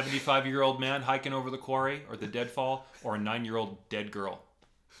 A 75-year-old man hiking over the quarry or the deadfall, or a 9-year-old dead girl.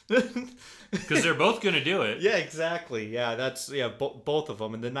 Because they're both going to do it. Yeah, exactly. Yeah, that's both of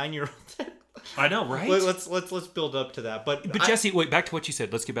them, and the 9-year-old. I know, right? Let's build up to that. But Jesse, wait, back to what you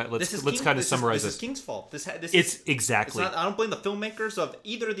said. Let's get back. Let's kind of summarize this. This is King's fault. It's exactly. I don't blame the filmmakers of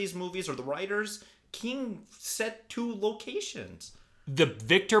either of these movies or the writers. King set 2 locations. The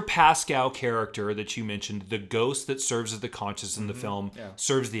Victor Pascal character that you mentioned, the ghost that serves as the conscience in the film,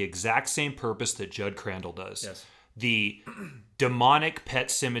 serves the exact same purpose that Judd Crandall does. Yes. The demonic pet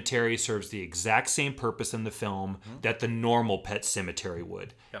cemetery serves the exact same purpose in the film that the normal pet cemetery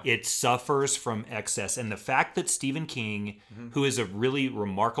would. Yeah. It suffers from excess. And the fact that Stephen King, who is a really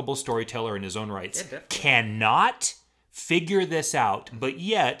remarkable storyteller in his own rights, cannot figure this out, but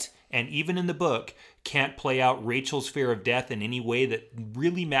yet, and even in the book, can't play out Rachel's fear of death in any way that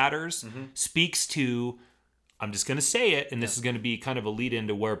really matters, speaks to, I'm just going to say it, and this is going to be kind of a lead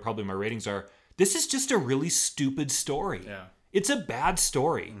into where probably my ratings are. This is just a really stupid story. Yeah. It's a bad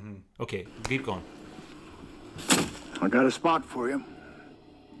story. Okay, keep going. I got a spot for you.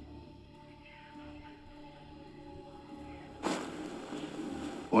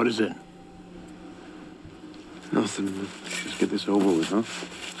 What is it? Nothing. Let's just get this over with, huh?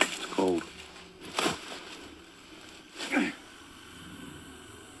 It's cold.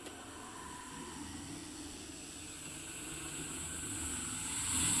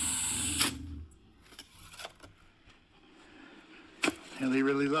 Ellie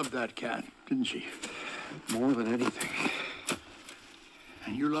really loved that cat, didn't she? More than anything.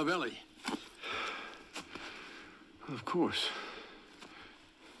 And you love Ellie. Of course.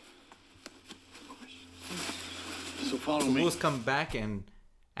 So follow So me. Lewis come back and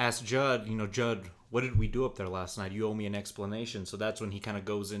ask Judd, Judd, what did we do up there last night? You owe me an explanation. So that's when he kind of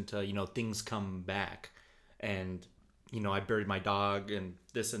goes into, things come back. And, I buried my dog and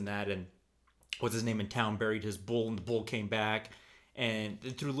this and that. And what's his name in town buried his bull and the bull came back. And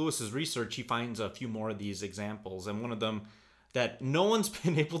through Lewis's research, he finds a few more of these examples. And one of them that no one's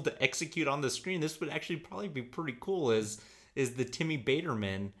been able to execute on the screen, this would actually probably be pretty cool, is the Timmy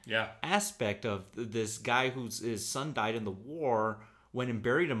Baterman aspect of this guy his son died in the war, went and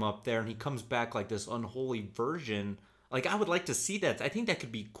buried him up there, and he comes back like this unholy version. Like, I would like to see that. I think that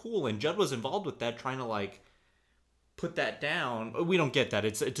could be cool. And Judd was involved with that, trying to put that down. We don't get that.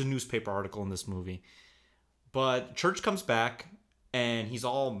 It's a newspaper article in this movie. But Church comes back, and he's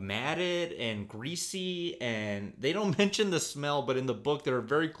all matted and greasy, and they don't mention the smell, but in the book they're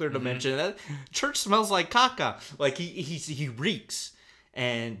very clear to mention that Church smells like caca. Like he reeks,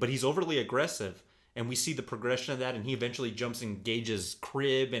 but he's overly aggressive, and we see the progression of that, and he eventually jumps in Gage's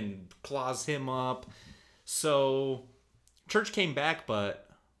crib and claws him up. So Church came back, but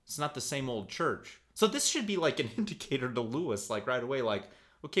it's not the same old Church. So this should be like an indicator to Lewis, right away,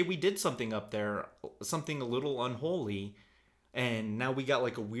 okay, we did something up there, something a little unholy. And now we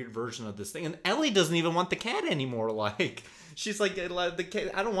got a weird version of this thing. And Ellie doesn't even want the cat anymore. She's like, the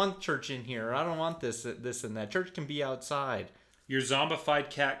cat, I don't want Church in here. I don't want this and that. Church can be outside. Your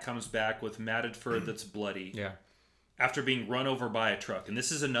zombified cat comes back with matted fur that's bloody. Yeah. After being run over by a truck. And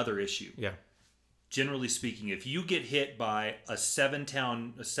this is another issue. Yeah. Generally speaking, if you get hit by a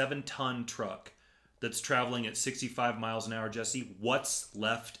 7-ton truck that's traveling at 65 miles an hour, Jesse, what's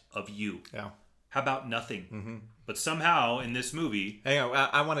left of you? Yeah. How about nothing? But somehow in this movie... Hang on,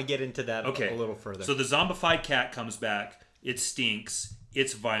 I want to get into that a little further. So the zombified cat comes back. It stinks.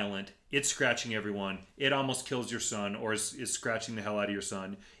 It's violent. It's scratching everyone. It almost kills your son or is scratching the hell out of your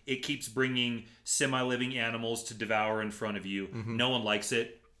son. It keeps bringing semi-living animals to devour in front of you. No one likes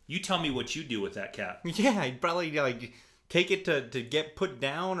it. You tell me what you do with that cat. Yeah, I'd probably take it to get put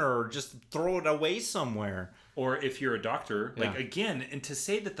down or just throw it away somewhere. Or if you're a doctor, again, and to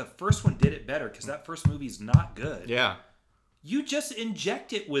say that the first one did it better, because that first movie's not good. Yeah. You just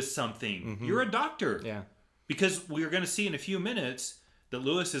inject it with something. You're a doctor. Yeah. Because we're going to see in a few minutes that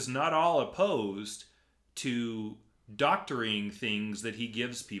Lewis is not all opposed to doctoring things that he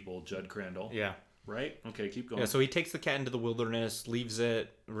gives people, Judd Crandall. Yeah. Right? Okay, keep going. Yeah, so he takes the cat into the wilderness, leaves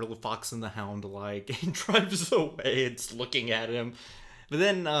it, really Fox and the Hound and drives away. It's looking at him. But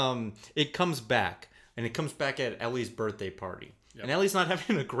then it comes back. And it comes back at Ellie's birthday party. Yep. And Ellie's not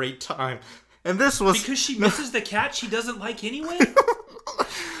having a great time. And this was... Because she misses the cat she doesn't like anyway?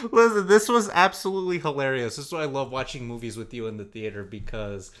 Listen, this was absolutely hilarious. This is why I love watching movies with you in the theater,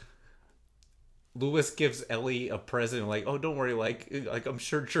 because Lewis gives Ellie a present, oh, don't worry, I'm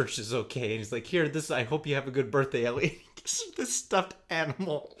sure Church is okay. And he's like, here, I hope you have a good birthday, Ellie. He gives her this stuffed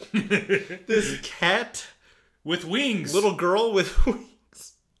animal. This cat. With wings. Little girl with wings.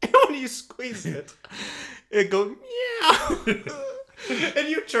 And when you squeeze it, it goes, meow. And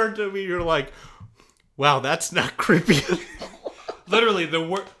you turn to me, you're like, wow, that's not creepy at all. Literally,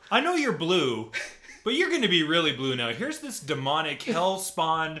 I know you're blue, but you're going to be really blue now. Here's this demonic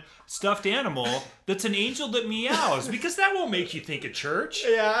hell-spawned stuffed animal that's an angel that meows, because that won't make you think of Church.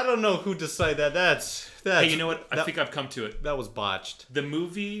 Yeah, I don't know who decided that. That's hey, you know what? I think I've come to it. That was botched. The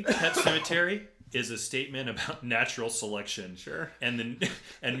movie Pet Sematary is a statement about natural selection. Sure. And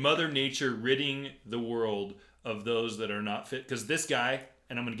Mother Nature ridding the world of those that are not fit. Because this guy,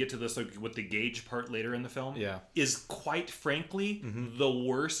 and I'm going to get to this like with the Gage part later in the film, Yeah. is quite frankly the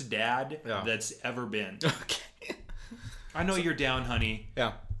worst dad that's ever been. Okay. I know you're down, honey.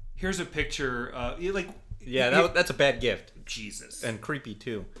 Yeah. Here's a picture. Yeah, that's a bad gift. Jesus. And creepy,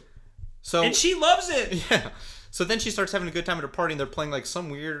 too. So And she loves it. Yeah. So then she starts having a good time at her party, and they're playing like some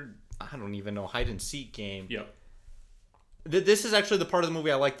weird, I don't even know, hide and seek game. Yep. This is actually the part of the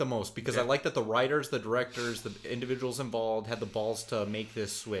movie I like the most because I like that the writers, the directors, the individuals involved had the balls to make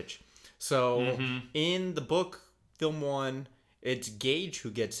this switch. So in the book, film 1, it's Gage who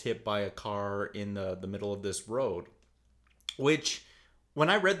gets hit by a car in the middle of this road. Which,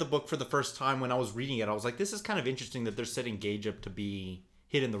 when I read the book for the first time, when I was reading it, I was like, this is kind of interesting that they're setting Gage up to be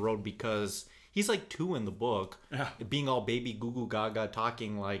hit in the road because he's like 2 in the book, being all baby goo goo gaga,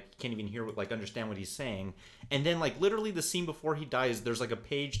 talking like can't even hear like understand what he's saying. And then like literally the scene before he dies, there's like a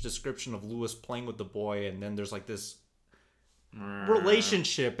page description of Lewis playing with the boy, and then there's like this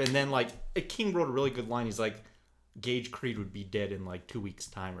relationship, and then like King wrote a really good line. He's like, Gage Creed would be dead in like 2 weeks'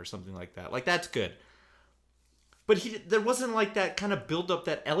 time or something like that. Like that's good. But there wasn't like that kind of build up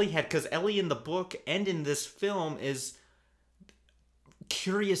that Ellie had, because Ellie in the book and in this film is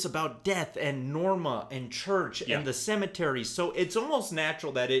curious about death and Norma and church and the cemetery. So it's almost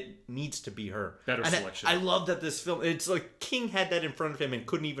natural that it needs to be her. Better and selection. I love that this film, it's like King had that in front of him and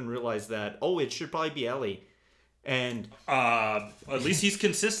couldn't even realize that, oh, it should probably be Ellie. And at least he's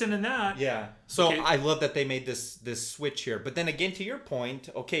consistent in that. yeah. So Okay. I love that they made this switch here. But then again, to your point,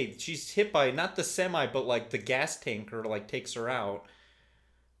 okay, she's hit by not the semi, but like the gas tanker like takes her out.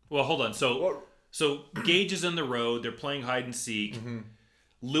 Well, hold on. So Gage is in the road. They're playing hide and seek.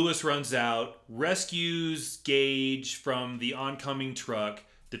 Lewis runs out, rescues Gage from the oncoming truck.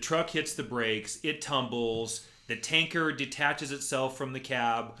 The truck hits the brakes. It tumbles. The tanker detaches itself from the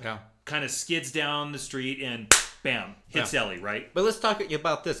cab. Yeah. Kind of skids down the street and bam, hits Ellie, right? But let's talk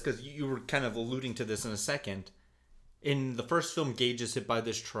about this because you were kind of alluding to this in a second. In the first film, Gage is hit by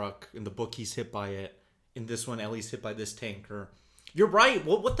this truck. In the book, he's hit by it. In this one, Ellie's hit by this tanker. You're right.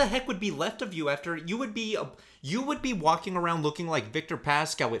 What the heck would be left of you after you would be walking around looking like Victor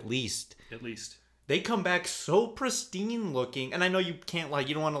Pascal at least. At least. They come back so pristine looking, and I know you can't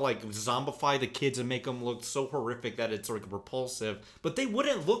you don't want to zombify the kids and make them look so horrific that it's like repulsive, but they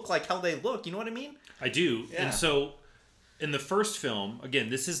wouldn't look like how they look. You know what I mean? I do. Yeah. And so in the first film, again,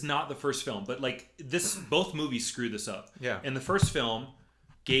 this is not the first film, but both movies screw this up. Yeah. In the first film,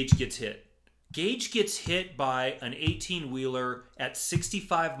 Gage gets hit. Gage gets hit by an 18-wheeler at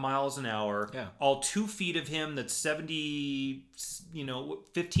 65 miles an hour. Yeah. All 2 feet of him that's 15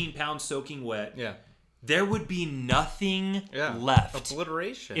 pounds soaking wet. Yeah. There would be nothing left.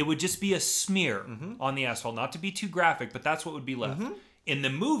 Obliteration. It would just be a smear on the asphalt. Not to be too graphic, but that's what would be left. In the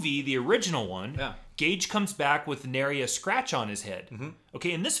movie, the original one, Gage comes back with nary a scratch on his head.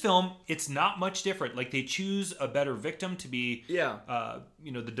 Okay, in this film, it's not much different. Like, they choose a better victim to be, the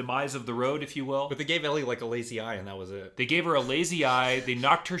demise of the road, if you will. But they gave Ellie like a lazy eye, and that was it. They gave her a lazy eye. They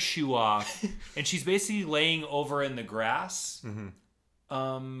knocked her shoe off. And she's basically laying over in the grass.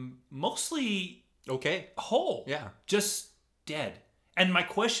 Mostly Okay. whole. Yeah. Just dead. And my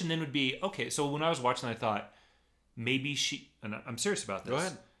question then would be, okay, so when I was watching, I thought, maybe and I'm serious about this. Go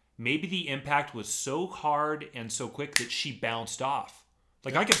ahead. Maybe the impact was so hard and so quick that she bounced off.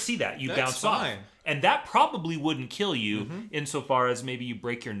 Like, I could see that. You That's bounce fine. off. And that probably wouldn't kill you insofar as maybe you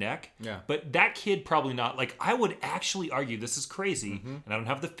break your neck. Yeah. But that kid probably not. Like, I would actually argue, this is crazy, and I don't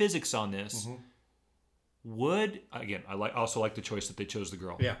have the physics on this. Again, I also like the choice that they chose the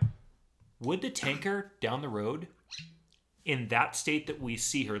girl. Yeah. Would the tanker down the road, in that state that we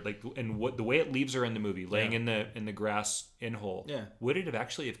see her, like, and what the way it leaves her in the movie, laying in the grass in hole, would it have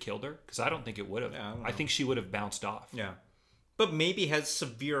actually have killed her? Because I don't think it would have. Yeah, I think she would have bounced off. Yeah. But maybe has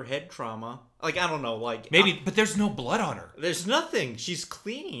severe head trauma. Like, I don't know. Like, Maybe, but there's no blood on her. there's nothing. She's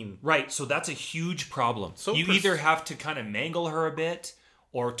clean. Right, so that's a huge problem. So you either have to kind of mangle her a bit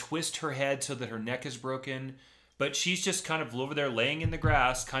or twist her head so that her neck is broken. But she's just kind of over there laying in the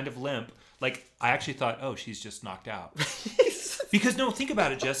grass, kind of limp. Like, I actually thought, oh, she's just knocked out. Because, no, think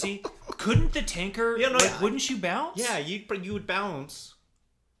about it, Jesse. Couldn't the tanker, wouldn't you bounce? Yeah, you would bounce.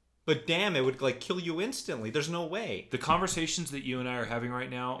 But damn, it would like kill you instantly. There's no way. The conversations that you and I are having right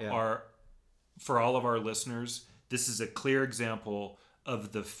now are, for all of our listeners, this is a clear example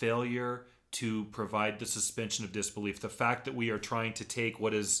of the failure to provide the suspension of disbelief. The fact that we are trying to take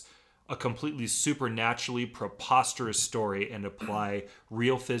what is a completely supernaturally preposterous story and apply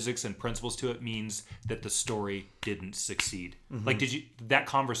real physics and principles to it means that the story didn't succeed. Like, that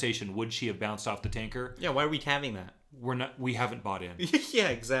conversation, would she have bounced off the tanker? Yeah, why are we having that? We haven't bought in. Yeah,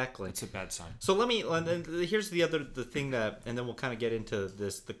 exactly. It's a bad sign. So here's the thing that, and then we'll kind of get into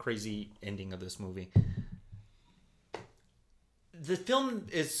the crazy ending of this movie. The film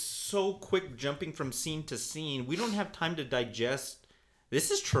is so quick, jumping from scene to scene. We don't have time to digest. This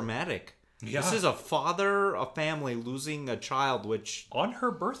is traumatic. Yeah. This is a family losing a child, which... On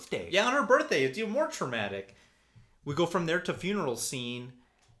her birthday. Yeah, on her birthday. It's even more traumatic. We go from there to funeral scene,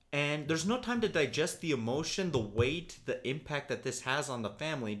 and there's no time to digest the emotion, the weight, the impact that this has on the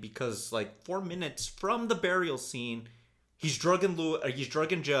family, because, 4 minutes from the burial scene... He's drugging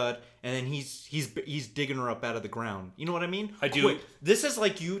Judd, and then he's digging her up out of the ground. You know what I mean? I do. This is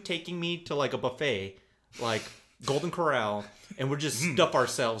like you taking me to a buffet, like Golden Corral, and we're just stuff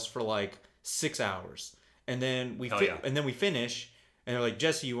ourselves for 6 hours, and then we finish, and they're like,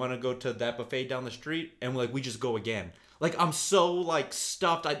 Jesse, you want to go to that buffet down the street? And we just go again. I'm so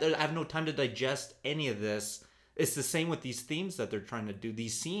stuffed. I have no time to digest any of this. It's the same with these themes that they're trying to do.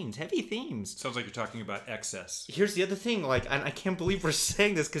 These scenes, heavy themes. Sounds like you're talking about excess. Here's the other thing, and I can't believe we're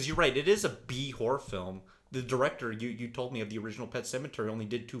saying this because you're right. It is a B horror film. The director, you told me, of the original Pet Sematary only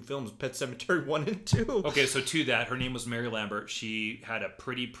did 2 films, Pet Sematary 1 and 2. Okay, so to that, her name was Mary Lambert. She had a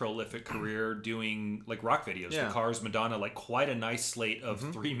pretty prolific career doing rock videos. Yeah. The Cars, Madonna, quite a nice slate of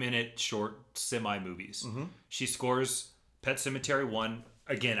 3-minute short semi-movies. She scores Pet Sematary 1.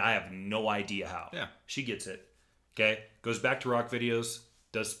 Again, I have no idea how. Yeah. She gets it. Okay, goes back to rock videos,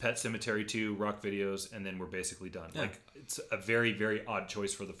 does Pet Sematary 2, rock videos, and then we're basically done. Yeah. It's a very, very odd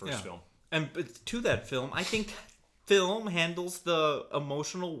choice for the first film. And to that film, I think film handles the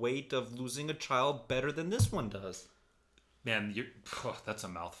emotional weight of losing a child better than this one does. Man, that's a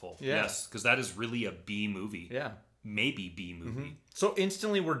mouthful. Yeah. Yes, because that is really a B movie. Yeah. Maybe B movie. So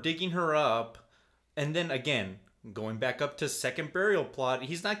instantly we're digging her up, and then again, going back up to second burial plot,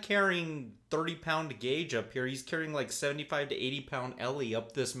 he's not carrying 30-pound Gage up here. He's carrying 75 to 80-pound Ellie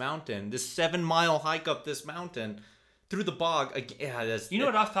up this mountain. This 7-mile hike up this mountain through the bog. Yeah, You know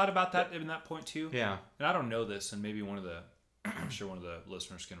what I've thought about that in that point too? Yeah. And I don't know this, and maybe I'm sure one of the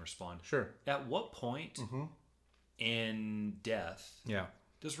listeners can respond. Sure. At what point in death Yeah.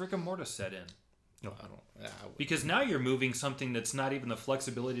 does rigor mortis set in? No, I don't. Yeah, Because now you're moving something that's not even the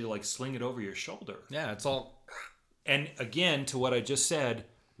flexibility to sling it over your shoulder. yeah, it's all... And again, to what I just said,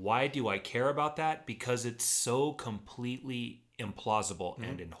 why do I care about that? Because it's so completely implausible.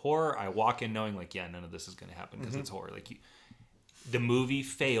 And in horror, I walk in knowing none of this is going to happen because it's horror. The movie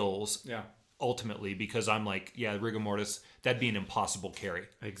fails ultimately because I'm rigor mortis, that'd be an impossible carry.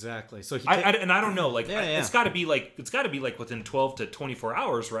 Exactly. So And I don't know, Yeah. it's got to be within 12 to 24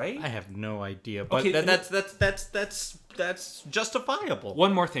 hours, right? I have no idea, but Okay, that's justifiable.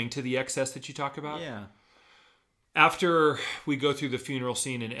 One more thing to the excess that you talk about. Yeah. After we go through the funeral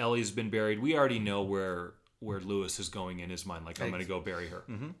scene and Ellie's been buried, we already know where Lewis is going in his mind. I'm going to go bury her.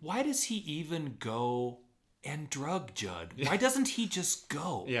 Why does he even go and drug Judd? Why doesn't he just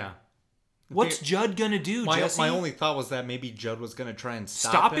go? Yeah. What's Judd going to do, Jesse? My only thought was that maybe Judd was going to try and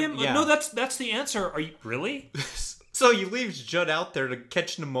Stop him? Yeah. No, that's the answer. Are you really? So he leaves Judd out there to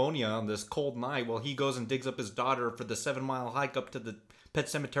catch pneumonia on this cold night while he goes and digs up his daughter for the 7-mile hike up to the Pet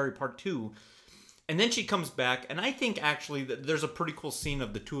Sematary Part 2. And then she comes back, and I think actually that there's a pretty cool scene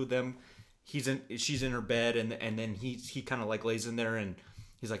of the two of them. She's in her bed, and then he kind of lays in there, and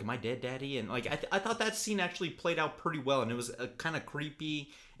he's like, "Am I dead, Daddy?" And I thought that scene actually played out pretty well, and it was kind of creepy,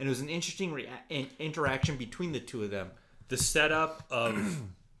 and it was an interesting interaction between the two of them. The setup of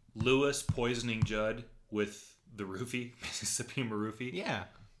Lewis poisoning Judd with the roofie, Mississippi roofie, Yeah,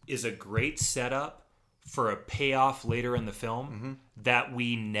 is a great setup for a payoff later in the film that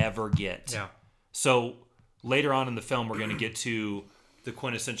we never get. Yeah. So later on in the film, we're going to get to the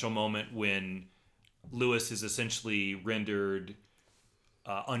quintessential moment when Lewis is essentially rendered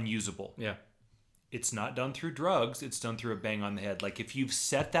unusable. Yeah. It's not done through drugs. It's done through a bang on the head. If you've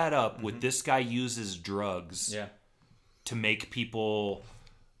set that up with this guy uses drugs to make people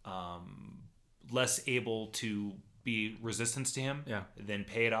less able to be resistance to him, then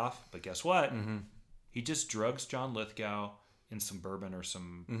pay it off. But guess what? He just drugs John Lithgow in some bourbon or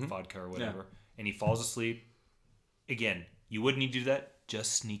some vodka or whatever, and he falls asleep. Again, you wouldn't need to do that.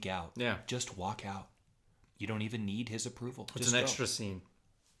 Just sneak out. Yeah. Just walk out. You don't even need his approval. It's Just an go. extra scene.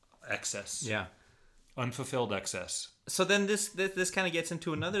 Excess. Yeah. Unfulfilled excess. So then this kind of gets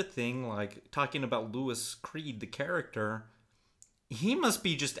into another thing, talking about Louis Creed, the character. He must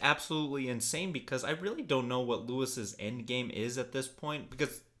be just absolutely insane because I really don't know what Lewis's end game is at this point,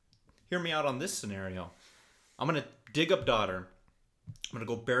 because hear me out on this scenario. I'm going to dig up daughter. I'm going to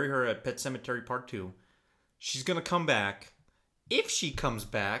go bury her at Pet Cemetery Part 2. She's going to come back. If she comes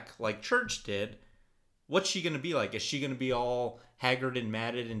back, like Church did, what's she going to be like? Is she going to be all haggard and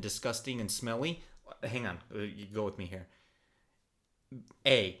matted and disgusting and smelly? Hang on. You go with me here.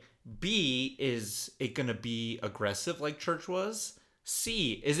 A. B. Is it going to be aggressive like Church was?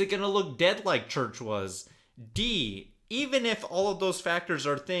 C. Is it going to look dead like Church was? D. Even if all of those factors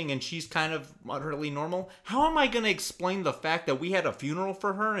are a thing and she's kind of moderately normal, how am I going to explain the fact that we had a funeral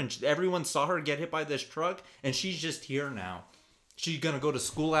for her and everyone saw her get hit by this truck and she's just here now? She's going to go to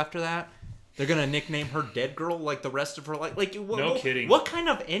school after that? They're going to nickname her Dead Girl like the rest of her life? Like, no kidding. What kind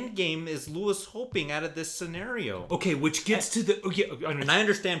of end game is Lewis hoping out of this scenario? Okay, which gets to the... Okay, and I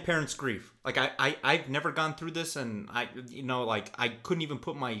understand parents' grief. Like, I've never gone through this, and I couldn't even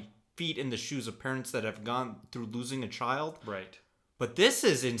put my feet in the shoes of parents that have gone through losing a child. Right. But this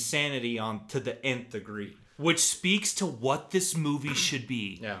is insanity on to the nth degree. Which speaks to what this movie should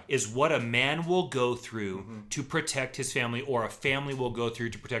be. Yeah. Is what a man will go through to protect his family, or a family will go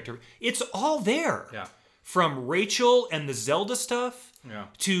through to protect her. It's all there. Yeah. From Rachel and the Zelda stuff, Yeah.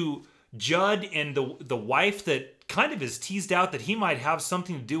 to Judd and the wife that kind of is teased out that he might have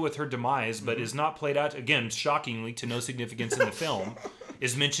something to do with her demise, but is not played out, again, shockingly, to no significance in the film,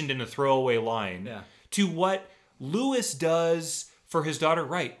 is mentioned in a throwaway line. Yeah. To what Lewis does for his daughter,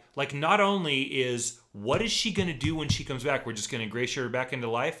 right? Like, not only is, what is she going to do when she comes back? We're just going to grace her back into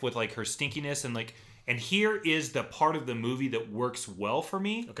life with, like, her stinkiness and, like... And here is the part of the movie that works well for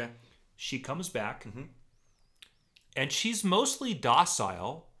me. Okay. She comes back, and she's mostly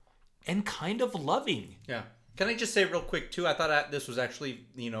docile and kind of loving. Yeah. Can I just say real quick, too? I thought this was actually,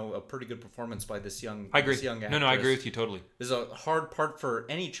 a pretty good performance by this young I agree. This young actress. No, I agree with you totally. This is a hard part for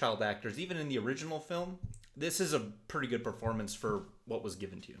any child actors, even in the original film. This is a pretty good performance for what was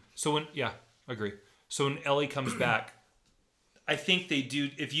given to you. So I agree. So when Ellie comes back, I think they do.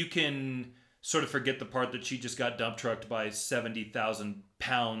 If you can sort of forget the part that she just got dump trucked by 70,000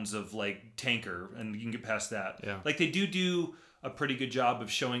 pounds of like tanker, and you can get past that. Yeah. Like they do a pretty good job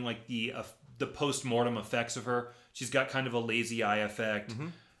of showing like the post-mortem effects of her. She's got kind of a lazy eye effect.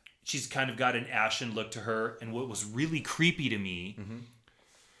 She's kind of got an ashen look to her. And what was really creepy to me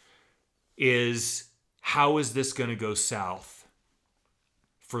is, how is this going to go south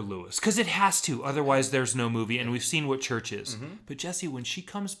for Lewis? Because it has to. Otherwise, there's no movie. And we've seen what Church is. But Jesse, when she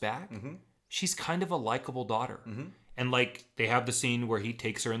comes back, she's kind of a likable daughter. And like, they have the scene where he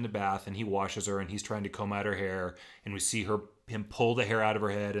takes her in the bath and he washes her and he's trying to comb out her hair. And we see him pull the hair out of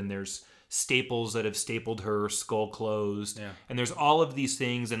her head, and there's staples that have stapled her skull closed. Yeah. And there's all of these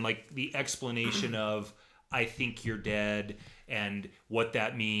things, and like the explanation of, I think you're dead, and what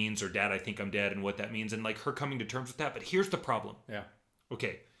that means, or Dad, I think I'm dead, and what that means, and like her coming to terms with that. But here's the problem. Yeah.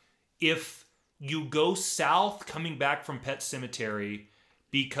 Okay. If you go south coming back from Pet Cemetery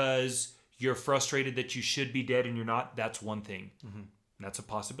because you're frustrated that you should be dead and you're not, that's one thing. And that's a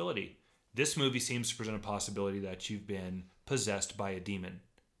possibility. This movie seems to present a possibility that you've been possessed by a demon.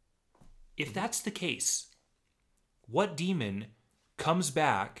 If that's the case, what demon comes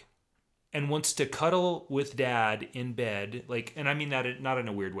back and wants to cuddle with Dad in bed, like, and I mean that not in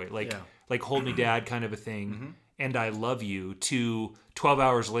a weird way, like, like hold me, Dad, kind of a thing, and I love you, to 12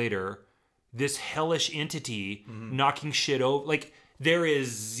 hours later, this hellish entity knocking shit over, like, there is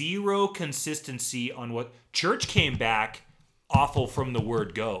zero consistency on what... Church came back awful from the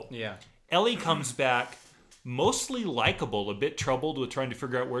word go. Yeah. Ellie comes back mostly likable, a bit troubled with trying to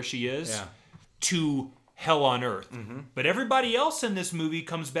figure out where she is, to hell on earth. But everybody else in this movie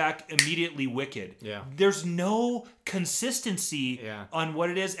comes back immediately wicked. Yeah. There's no consistency Yeah. on what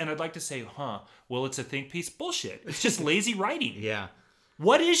it is. And I'd like to say, well, it's a think piece. Bullshit. It's just lazy writing. Yeah.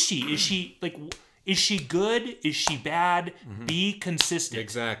 What is she? Is she like... Is she good? Is she bad? Be consistent.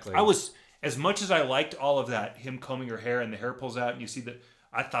 Exactly. I was, as much as I liked all of that, him combing her hair and the hair pulls out and you see that,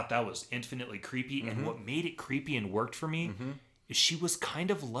 I thought that was infinitely creepy. And what made it creepy and worked for me is she was kind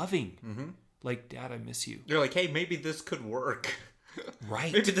of loving. Like, Dad, I miss you. You're like, hey, maybe this could work.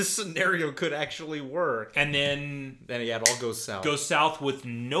 Right. Maybe this scenario could actually work. And then it all goes south. goes south with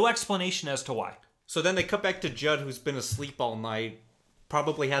no explanation as to why. So then they cut back to Judd, who's been asleep all night.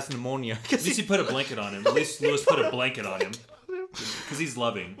 Probably has pneumonia. At least he put a blanket on him. At least Lewis put a blanket on him. Because he's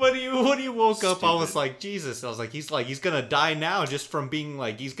loving. When he woke up, I was like, Jesus. I was like, he's gonna die now just from being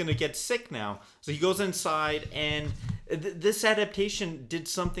like, he's gonna get sick now. So he goes inside, and this adaptation did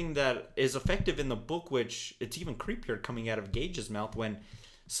something that is effective in the book, which it's even creepier coming out of Gage's mouth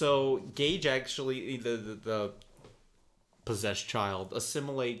so Gage actually, the possessed child,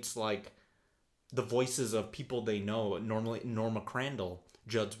 assimilates like the voices of people they know, normally Norma Crandall.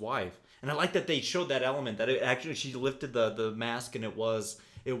 Judd's wife. And I like that they showed that element, that it actually, she lifted the mask and it was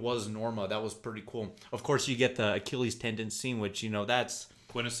Norma. That was pretty cool. Of course, you get the Achilles tendon scene, which, that's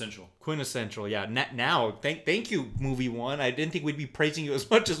quintessential. Yeah. Now, thank you, movie one. I didn't think we'd be praising you as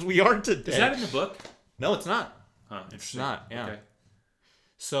much as we are today. Is that in the book? No, it's not. Huh, It's interesting. not. Yeah. Okay.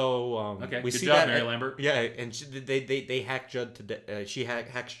 So Okay, we good see job, that Mary Lambert. Yeah, and they hack Judd to death. She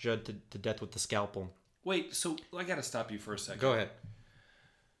hacks Judd to death with the scalpel. Wait, so I got to stop you for a second. Go ahead.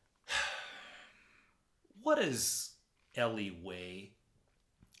 What does Ellie weigh?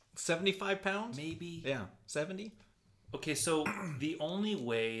 75 pounds? Maybe? Yeah, 70. Okay, so the only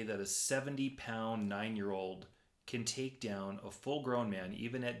way that a 70-pound 9-year-old can take down a full-grown man,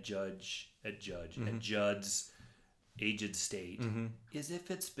 even at Judd's aged state, is if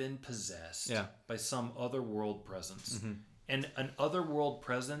it's been possessed by some otherworld presence. And an otherworld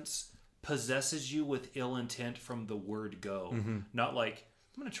presence possesses you with ill intent from the word go. Not like,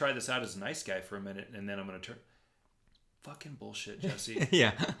 I'm going to try this out as a nice guy for a minute, and then I'm going to turn... Fucking bullshit, Jesse.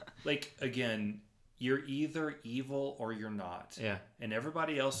 Yeah. Like, again, you're either evil or you're not. Yeah. And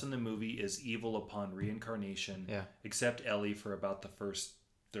everybody else in the movie is evil upon reincarnation. Yeah. Except Ellie for about the first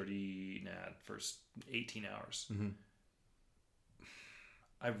 18 hours.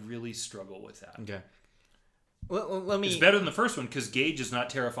 I really struggle with that. Okay. Well, let me... It's better than the first one because Gage is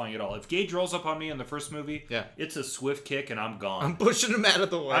not terrifying at all. If Gage rolls up on me in the first movie, it's a swift kick and I'm gone. I'm pushing him out of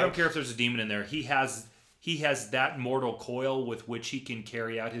the way. I don't care if there's a demon in there. He has that mortal coil with which he can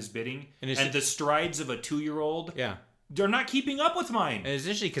carry out his bidding. And the strides of a 2-year-old, they're not keeping up with mine. And it's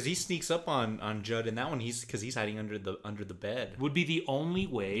interesting because he sneaks up on Judd in that one. He's hiding under the bed. Would be the only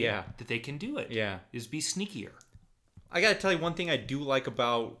way that they can do it. Yeah, is be sneakier. I gotta tell you one thing I do like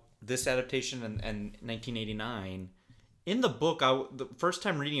about this adaptation and 1989. In the book, the first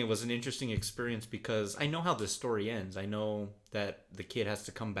time reading it was an interesting experience because I know how this story ends. I know that the kid has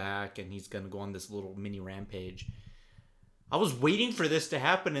to come back and he's going to go on this little mini rampage. I was waiting for this to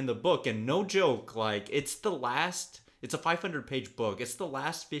happen in the book, and no joke, like, it's a 500-page book. It's the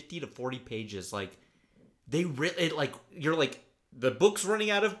last 50 to 40 pages. Like, you're like, the book's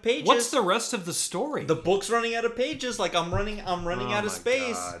running out of pages. What's the rest of the story? The book's running out of pages. Like, I'm running out of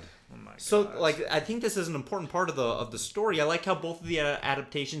space. God. Oh my God. So, like, I think this is an important part of the story. I like how both of the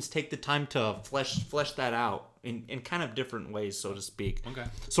adaptations take the time to flesh that out in kind of different ways, so to speak. Okay.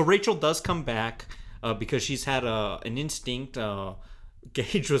 So Rachel does come back because she's had an instinct.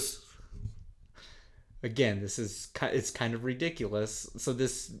 Gage was... Again, it's kind of ridiculous. So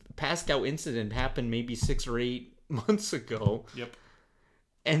this Pascal incident happened maybe 6 or 8 months ago. Yep.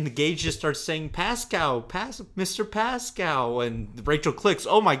 And the Gage just starts saying, Pascal, Mr. Pascal. And Rachel clicks,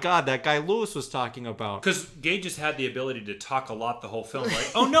 oh my God, that guy Lewis was talking about. Because Gage has had the ability to talk a lot the whole film,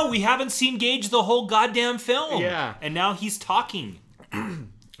 right? Oh no, we haven't seen Gage the whole goddamn film. Yeah. And now he's talking.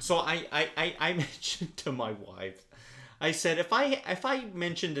 So I mentioned to my wife, I said, if I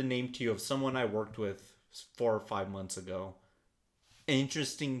mentioned a name to you of someone I worked with 4 or 5 months ago, an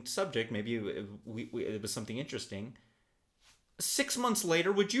interesting subject, maybe it was something interesting, 6 months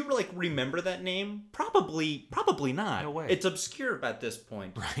later, would you remember that name? Probably not. No way. It's obscure at this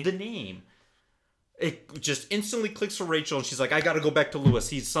point. Right. The name. It just instantly clicks for Rachel, and she's like, I gotta go back to Lewis.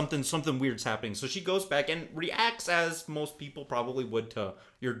 He's something weird's happening. So she goes back and reacts as most people probably would to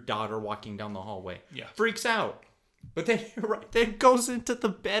your daughter walking down the hallway. Yeah. Freaks out. But then then goes into the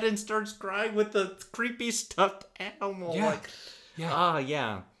bed and starts crying with the creepy stuffed animal. Yeah.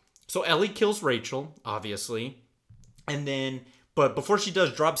 Yeah. So Ellie kills Rachel, obviously. And then, but before she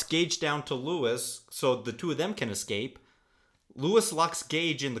does, drops Gage down to Lewis so the two of them can escape. Lewis locks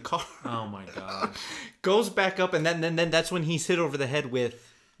Gage in the car. Oh my God. Goes back up, and then that's when he's hit over the head with.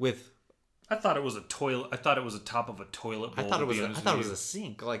 I thought it was a toilet. I thought it was the top of a toilet bowl. I thought it was a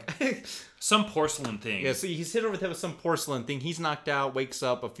sink, like some porcelain thing. Yeah, so he's hit over the head with some porcelain thing. He's knocked out, wakes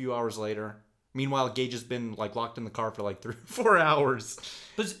up a few hours later. Meanwhile, Gage has been locked in the car for 3 or 4 hours.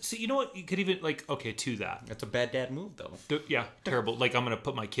 But so you know what? You could even okay to that. That's a bad dad move, though. Yeah, terrible. I'm gonna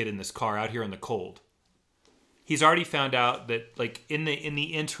put my kid in this car out here in the cold. He's already found out that in the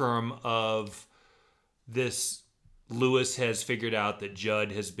interim of this, Lewis has figured out that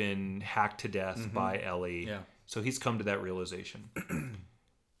Judd has been hacked to death by Ellie. Yeah. So he's come to that realization.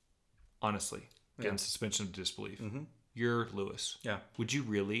 Honestly, again, suspension of disbelief. You're Lewis. Yeah. Would you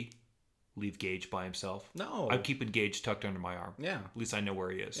really leave Gage by himself? No. I'm keeping Gage tucked under my arm. Yeah. At least I know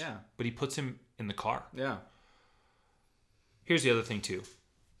where he is. Yeah. But he puts him in the car. Yeah. Here's the other thing too.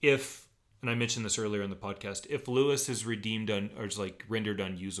 If, and I mentioned this earlier in the podcast, if Lewis is redeemed or is rendered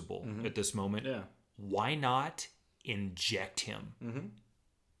unusable at this moment, why not inject him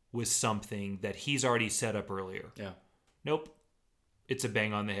with something that he's already set up earlier? Yeah. Nope. it's a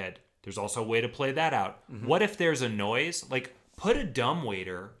bang on the head. There's also a way to play that out. Mm-hmm. What if there's a noise? Like, put a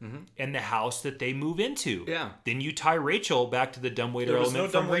dumbwaiter in the house that they move into. Yeah. Then you tie Rachel back to the dumbwaiter There was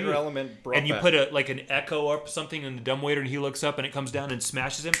element no from her dumbwaiter youth. element brought And you back. put an echo up something in the dumbwaiter, and he looks up and it comes down and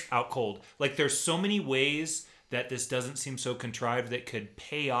smashes him out cold. Like, there's so many ways that this doesn't seem so contrived that could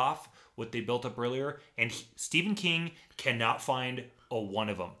pay off what they built up earlier. And Stephen King cannot find a one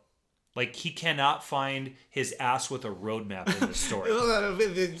of them. Like, he cannot find his ass with a roadmap in this story.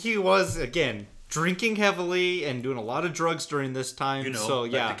 He was, again, drinking heavily and doing a lot of drugs during this time. You know, so,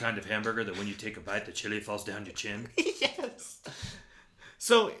 like yeah. the kind of hamburger that when you take a bite, the chili falls down your chin. Yes.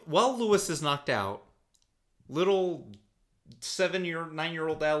 So while Lewis is knocked out, little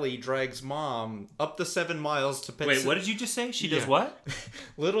 9-year-old Ellie drags mom up the 7 miles to Pet Wait, what did you just say? She does Yeah. what?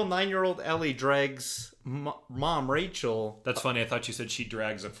 Little 9-year-old Ellie drags mom Rachel That's funny. I thought you said she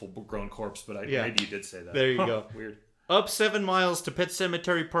drags a full-grown corpse, but Yeah. maybe you did say that. There you go. Weird. up 7 miles to Pet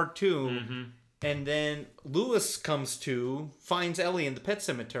Cemetery Part 2. Mm-hmm. And then Lewis comes to, finds Ellie in the Pet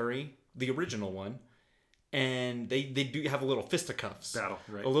Cemetery, the original one. And they do have a little fisticuffs. Battle,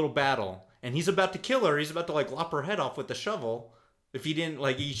 right. A little battle. And he's about to kill her. He's about to, like, lop her head off with the shovel. If he didn't,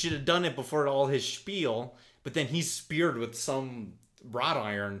 like, he should have done it before all his spiel. But then he's speared with some wrought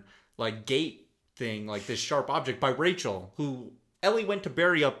iron, like, gate thing, like this sharp object by Rachel, who Ellie went to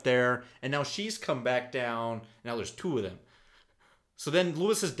bury up there. And now she's come back down. Now there's 2 of them. So then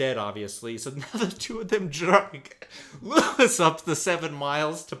Lewis is dead, obviously. So now the 2 of them drag Lewis up the 7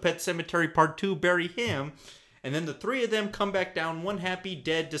 miles to Pet Cemetery Part 2, bury him. And then the 3 of them come back down, one happy,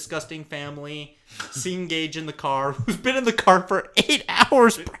 dead, disgusting family, seeing Gage in the car, who's been in the car for 8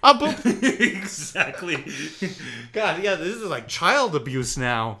 hours, probably. Exactly. God, yeah, this is like child abuse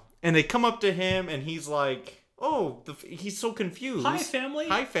now. And they come up to him, and he's like, oh, he's so confused. Hi, family.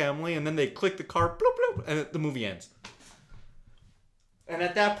 Hi, family. And then they click the car, bloop, bloop, and the movie ends. And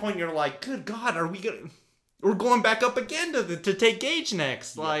at that point, you're like, good God, are we going... We're going back up again to take Gage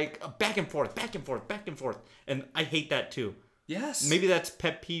next. Like, back and forth, back and forth, back and forth. And I hate that, too. Yes. Maybe that's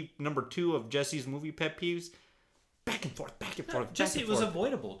pet peeve number 2 of Jesse's movie pet peeves. Back and forth, back and forth, Just back it and was forth.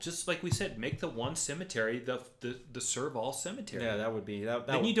 avoidable. Just like we said, make the one cemetery the serve all cemetery. Yeah, that would be... That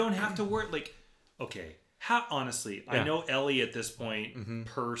Then would, you don't have to worry. Like, okay, how honestly, I Yeah. know Ellie at this point,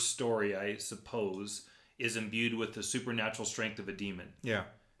 per story, I suppose, is imbued with the supernatural strength of a demon. Yeah.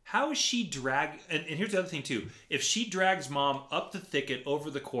 How is she and here's the other thing too. If she drags mom up the thicket over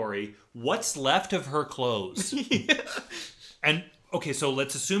the quarry, what's left of her clothes? And okay, so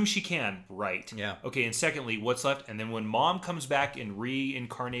let's assume she can, right? Yeah. Okay, and secondly, what's left? And then when mom comes back in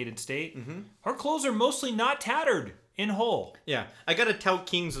reincarnated state, her clothes are mostly not tattered, in whole. Yeah, I gotta tout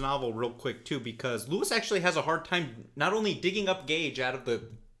King's novel real quick too, because Lewis actually has a hard time not only digging up Gage out of the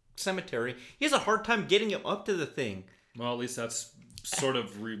cemetery, he has a hard time getting him up to the thing. Well, at least that's sort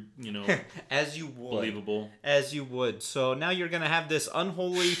of As you would. believable. As you would. So now you're gonna have this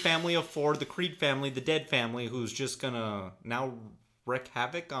unholy family of 4, the Creed family, the dead family, who's just gonna now wreak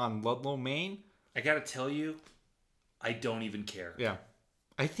havoc on Ludlow, Maine. I gotta tell you, I don't even care. Yeah.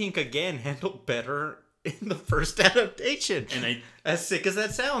 I think, again, handled better in the first adaptation. And as sick as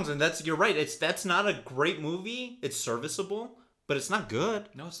that sounds, and you're right, that's not a great movie. It's serviceable, but it's not good.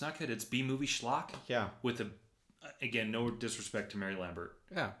 No, it's not good. It's B-movie schlock. Yeah. With again, no disrespect to Mary Lambert.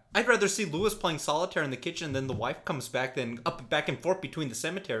 Yeah. I'd rather see Lewis playing solitaire in the kitchen than the wife comes back than back and forth between the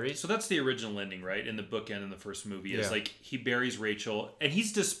cemeteries. So that's the original ending, right? In the bookend in the first movie. It's Yeah. like he buries Rachel and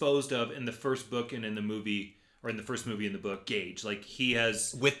he's disposed of in the first book and in the movie, or in the first movie in the book, Gage. Like he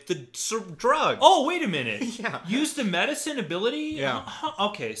has... With the drug. Oh, wait a minute. Yeah. Use the medicine ability? Yeah.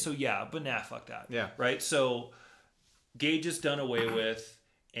 Okay, so yeah, but nah, fuck that. Yeah. Right? So Gage is done away with,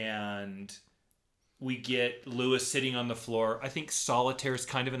 and we get Lewis sitting on the floor. I think solitaire is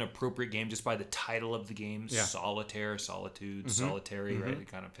kind of an appropriate game just by the title of the game. Yeah. Solitaire, solitude, solitary, right?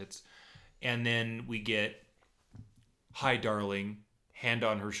 It kind of fits. And then we get Hi Darling, hand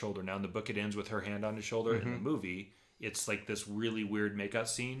on her shoulder. Now in the book it ends with her hand on his shoulder. In the movie, it's like this really weird makeout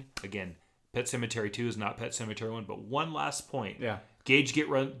scene. Again, Pet Sematary 2 is not Pet Sematary 1, but one last point. Yeah. Gage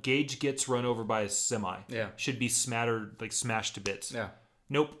gets run over by a semi. Yeah. Should be smashed to bits. Yeah.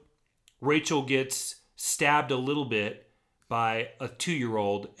 Nope. Rachel gets stabbed a little bit by a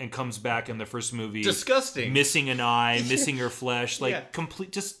 2-year-old and comes back in the first movie. Disgusting. Missing an eye, missing her flesh. Like Yeah.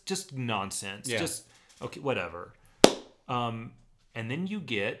 complete, just nonsense. Yeah. Just, okay, whatever. And then you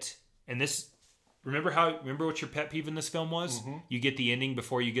get, and this, remember what your pet peeve in this film was? You get the ending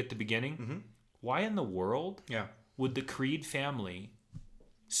before you get the beginning? Why in the world Yeah. would the Creed family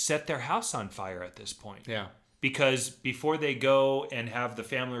set their house on fire at this point? Yeah. Because before they go and have the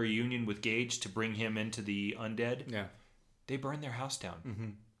family reunion with Gage to bring him into the undead, Yeah. they burned their house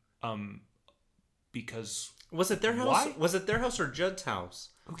down. Because Was it their house? Why? Was it their house or Judd's house?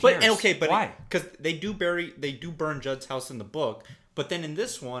 Who But cares? okay, but Why? Because they do burn Judd's house in the book, but then in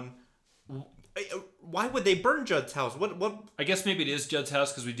this one, why would they burn Judd's house? What? I guess maybe it is Judd's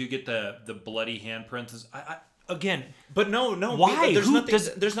house because we do get the bloody handprints. Again, But no. Why? There's Who nothing.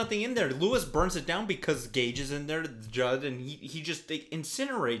 does- There's nothing in there. Lewis burns it down because Gage is in there, Judd, and he just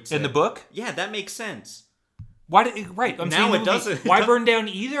incinerates it. in the book, Yeah, that makes sense. why did right? I'm Now saying it the movie, doesn't. Why burn down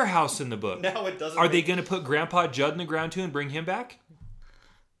either house in the book? Now it doesn't. Are they going to put Grandpa Judd in the ground too and bring him back?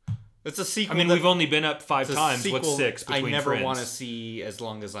 It's a sequel. I mean, we've only been up 5 it's a times. What's sequel 6 between I never friends? want to see as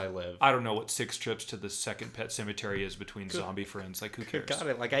long as I live. I don't know what 6 trips to the second pet cemetery is between zombie friends. Like, who cares? Got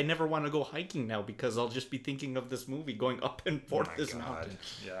it. Like I never want to go hiking now because I'll just be thinking of this movie going up and forth Oh my this God. mountain.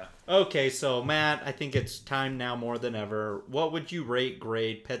 Yeah. Okay, so Matt, I think it's time now more than ever. What would you rate,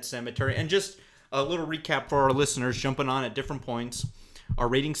 grade Pet Cemetery? And just a little recap for our listeners jumping on at different points. Our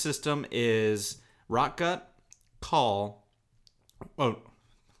rating system is Rock Gut, Call. Oh,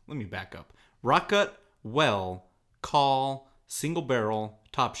 let me back up. Rock Gut, Well, Call, Single Barrel,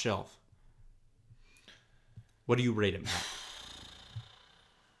 Top Shelf. What do you rate it, Matt?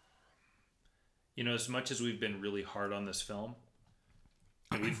 You know, as much as we've been really hard on this film,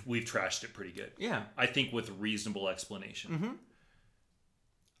 we've trashed it pretty good. Yeah. I think with reasonable explanation.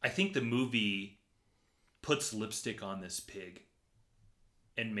 I think the movie puts lipstick on this pig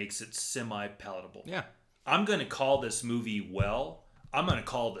and makes it semi-palatable. Yeah. I'm going to call this movie well. I'm going to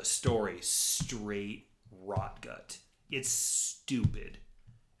call the story straight rot gut. It's stupid.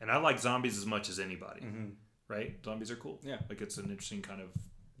 And I like zombies as much as anybody. Right? Zombies are cool. Yeah. Like it's an interesting kind of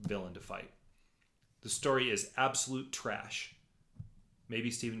villain to fight. The story is absolute trash.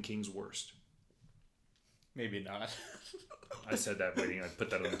 Maybe Stephen King's worst. Maybe not. I said that waiting. I put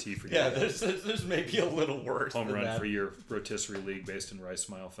that on the tee for you. Yeah, there's maybe a little worse. Home than run that. for your rotisserie league based in Rice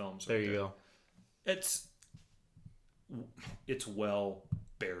Smile Films. There you go. It's well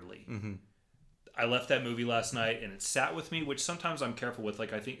barely. I left that movie last night and it sat with me, which sometimes I'm careful with.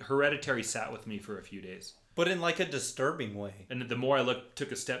 Like I think Hereditary sat with me for a few days, But in like a disturbing way. and the more I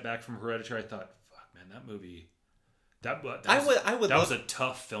took a step back from Hereditary, I thought, "Fuck, man, that movie." That was a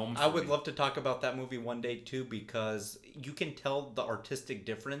tough film. I would love to talk about that movie one day too, because you can tell the artistic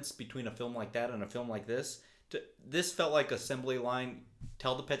difference between a film like that and a film like this. This felt like assembly line,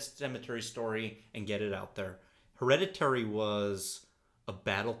 tell the Pet Cemetery story and get it out there. Hereditary was a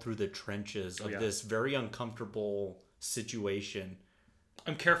battle through the trenches of this very uncomfortable situation.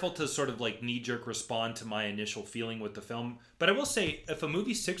 I'm careful to sort of like knee-jerk respond to my initial feeling with the film, but I will say if a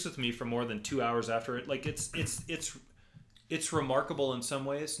movie sticks with me for more than 2 hours after it, like it's remarkable in some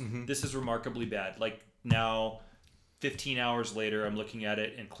ways. This is remarkably bad. Like now, 15 hours later, I'm looking at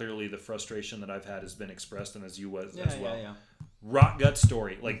it, and clearly the frustration that I've had has been expressed, and as you was as well. Yeah. Rock gut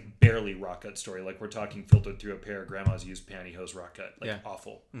story, like barely rock gut story. Like we're talking filtered through a pair of grandma's used pantyhose rock gut. Like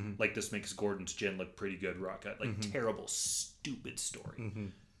awful. Like this makes Gordon's gin look pretty good rock gut. Like terrible, stupid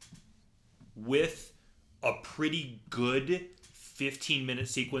story. With a pretty good 15-minute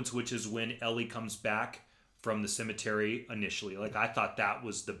sequence, which is when Ellie comes back from the cemetery initially. Like I thought that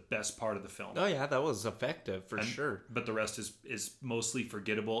was the best part of the film. Oh yeah, that was effective for sure. But the rest is mostly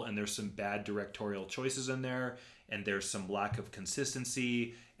forgettable, and there's some bad directorial choices in there, and there's some lack of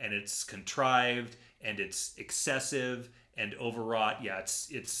consistency, and it's contrived, and it's excessive and overwrought. Yeah,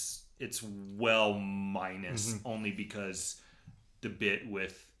 it's well minus only because the bit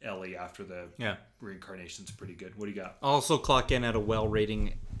with Ellie after the reincarnation is pretty good. What do you got? Also clock in at a well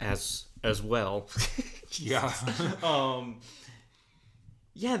rating as well. Yeah.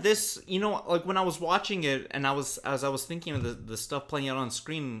 Yeah, this, like when I was watching it and as I was thinking of the stuff playing out on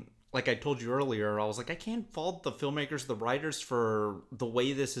screen, like I told you earlier, I was like, I can't fault the filmmakers, the writers for the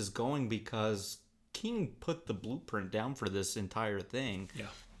way this is going, because King put the blueprint down for this entire thing. Yeah.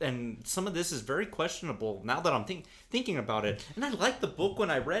 And some of this is very questionable now that I'm thinking about it. And I liked the book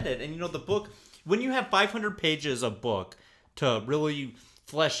when I read it. And the book, when you have 500 pages of book to really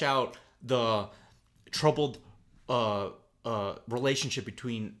flesh out the troubled relationship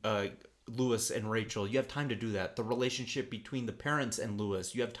between Lewis and Rachel, you have time to do that. The relationship between the parents and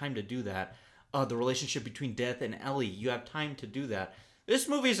Lewis, you have time to do that. The relationship between Death and Ellie, you have time to do that. This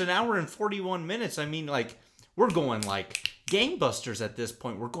movie is an hour and 41 minutes. I mean, like, we're going like gangbusters at this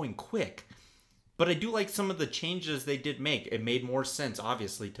point. We're going quick. But I do like some of the changes they did make. It made more sense,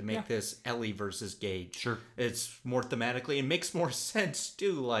 obviously, to make this Ellie versus Gage. Sure. It's more thematically. It makes more sense,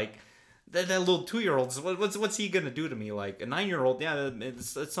 too. Like, that little 2-year-old, what's he going to do to me? Like, a 9-year-old, yeah,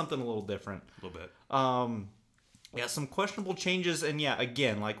 it's something a little different. A little bit. Yeah, some questionable changes, and yeah,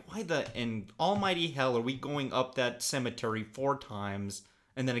 again, like why in almighty hell are we going up that cemetery 4 times?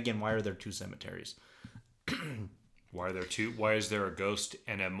 And then again, why are there 2 cemeteries? Why are there two? Why is there a ghost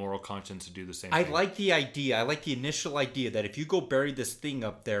and a moral conscience to do the same I thing? like the idea. I like the initial idea that if you go bury this thing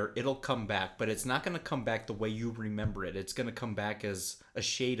up there, it'll come back, but it's not going to come back the way you remember it. It's going to come back as a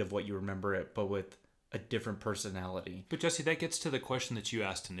shade of what you remember it, but with a different personality. But Jesse, that gets to the question that you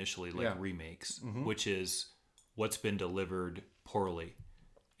asked initially, like Yeah. remakes, which is what's been delivered poorly.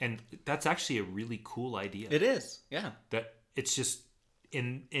 And that's actually a really cool idea. It is, yeah. That it's just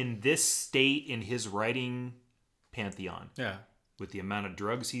in this state in his writing pantheon, Yeah. with the amount of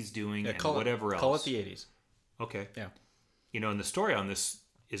drugs he's doing and call whatever it, else. Call it the 80s. Okay. Yeah. You know, and the story on this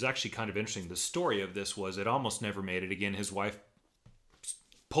is actually kind of interesting. The story of this was it almost never made it. Again, his wife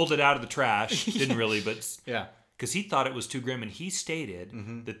pulled it out of the trash. Didn't really, but Yeah. because he thought it was too grim, and he stated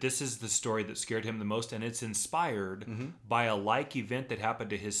that this is the story that scared him the most, and it's inspired by a like event that happened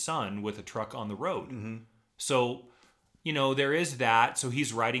to his son with a truck on the road. So, you know, there is that. So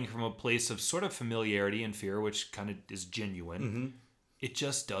he's writing from a place of sort of familiarity and fear, which kind of is genuine. It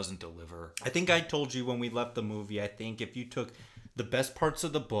just doesn't deliver. I think I told you when we left the movie, I think if you took the best parts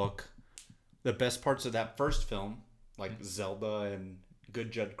of the book, the best parts of that first film, like Zelda and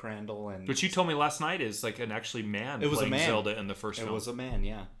Good Judd Crandall and... But you told me last night is like an actually man It was a playing man. Zelda in the first It film. was a man,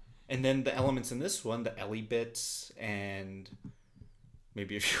 yeah. And then the elements in this one, the Ellie bits and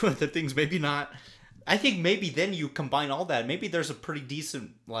maybe a few other things, maybe not. I think maybe then you combine all that. Maybe there's a pretty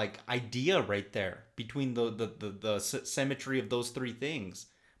decent like idea right there between the symmetry of those 3 things.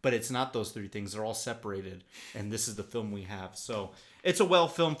 But it's not those 3 things. They're all separated. And this is the film we have. So it's a well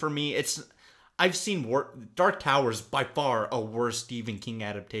film for me. I've seen Dark Tower's by far a worse Stephen King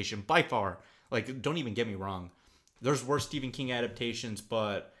adaptation. By far. Like, don't even get me wrong. There's worse Stephen King adaptations,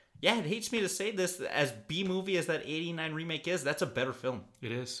 but yeah, it hates me to say this. As B-movie as that 89 remake is, that's a better film.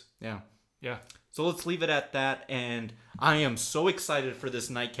 It is. Yeah. Yeah. So let's leave it at that. And I am so excited for this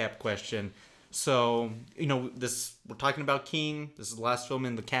nightcap question. So, you know, we're talking about King. This is the last film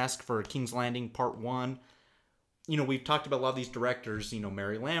in the cast for King's Landing Part 1. You know, we've talked about a lot of these directors, you know,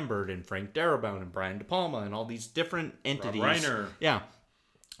 Mary Lambert and Frank Darabont and Brian De Palma and all these different entities. Rob Reiner. Yeah.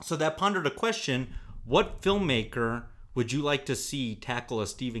 So that pondered a question. What filmmaker would you like to see tackle a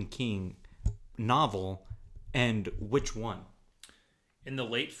Stephen King novel, and which one? In the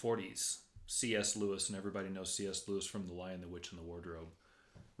late 40s, C.S. Lewis, and everybody knows C.S. Lewis from The Lion, the Witch, and the Wardrobe,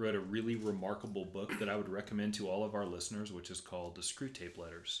 wrote a really remarkable book that I would recommend to all of our listeners, which is called The Screwtape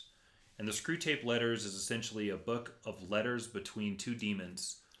Letters. And The Screwtape Letters is essentially a book of letters between 2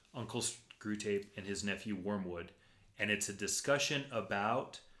 demons, Uncle Screwtape and his nephew Wormwood. And it's a discussion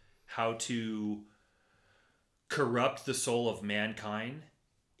about how to corrupt the soul of mankind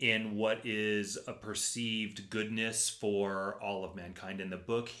in what is a perceived goodness for all of mankind. And the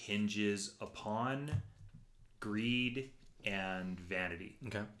book hinges upon greed and vanity.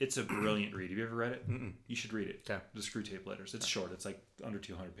 Okay. It's a brilliant read. Have you ever read it? You should read it. Okay. The Screwtape Letters. It's short. It's like under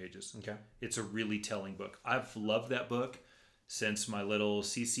 200 pages. Okay. It's a really telling book. I've loved that book since my little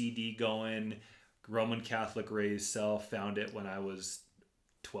CCD going Roman Catholic raised self found it when I was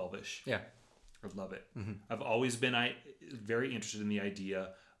 12ish. Yeah. I love it. I've always been very interested in the idea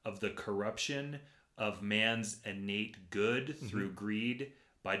of the corruption of man's innate good through greed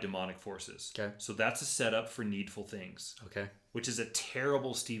by demonic forces. Okay. So that's a setup for Needful Things, Okay. which is a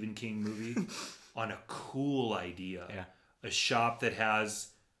terrible Stephen King movie on a cool idea. Yeah. A shop that has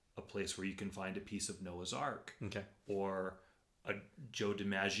a place where you can find a piece of Noah's Ark Okay. or a Joe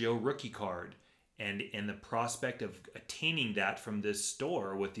DiMaggio rookie card. And the prospect of attaining that from this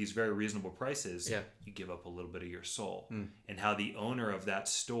store with these very reasonable prices, Yeah. you give up a little bit of your soul. And how the owner of that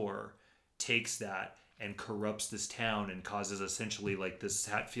store takes that and corrupts this town and causes essentially like this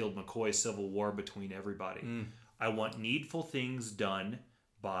Hatfield McCoy civil war between everybody. I want Needful Things done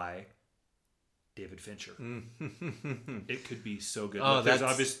by David Fincher. It could be so good. Oh, Look, there's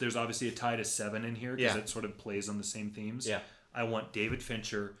that's- there's obviously a tie to 7 in here because Yeah. it sort of plays on the same themes. Yeah. I want David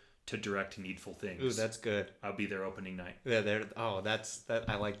Fincher to direct Needful Things. Ooh, that's good. I'll be there opening night. Yeah, there. Oh, that.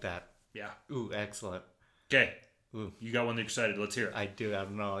 I like that. Yeah. Ooh, excellent. Okay. Ooh. You got one that you're excited. Let's hear it. I do. I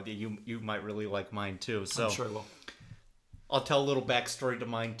don't know. You might really like mine too. So I'm sure I will. I'll tell a little backstory to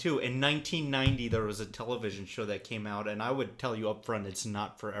mine too. In 1990, there was a television show that came out, and I would tell you up front, it's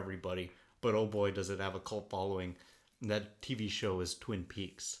not for everybody. But oh boy, does it have a cult following. And that TV show is Twin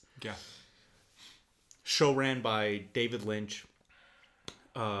Peaks. Yeah. Show ran by David Lynch.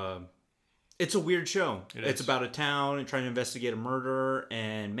 It's a weird show. It's is. about a town and trying to investigate a murder,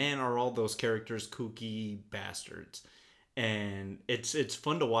 and man, are all those characters kooky bastards. and it's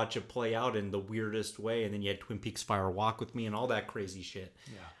fun to watch it play out in the weirdest way. And then you had Twin Peaks Fire Walk with Me and all that crazy shit.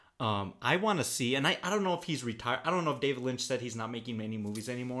 I want to see, and I don't know if he's retired. I don't know if David Lynch said he's not making many movies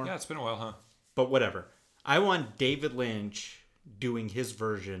anymore. Yeah, it's been a while, huh? But whatever. I want David Lynch doing his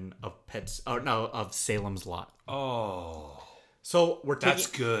version of of Salem's Lot. Oh, so that's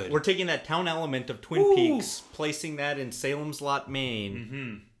good. We're taking that town element of Twin Peaks, placing that in Salem's Lot, Maine.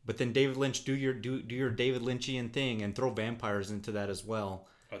 Mm-hmm. But then David Lynch, do your David Lynchian thing and throw vampires into that as well.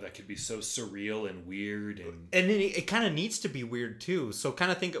 Oh, that could be so surreal and weird, and then it kind of needs to be weird too. So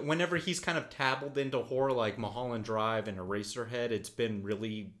kind of think whenever he's kind of dabbled into horror like Mulholland Drive and Eraserhead, it's been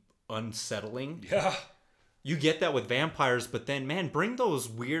really unsettling. Yeah, you get that with vampires, but then man, bring those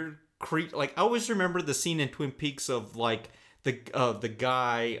weird like I always remember the scene in Twin Peaks of like the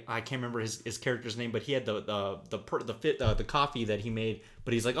guy, I can't remember his character's name, but he had the coffee that he made,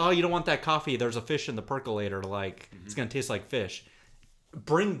 but he's like, oh, you don't want that coffee, there's a fish in the percolator, like it's gonna taste like fish.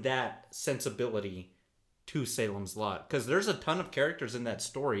 Bring that sensibility to Salem's Lot, because there's a ton of characters in that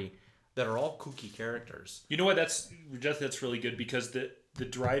story that are all kooky characters. You know what? That's really good, because the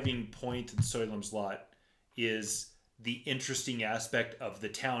driving point in Salem's Lot is the interesting aspect of the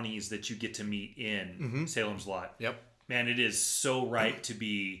townies that you get to meet in Salem's Lot. Yep. Man, it is so right to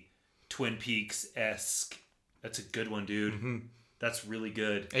be Twin Peaks-esque. That's a good one, dude. Mm-hmm. That's really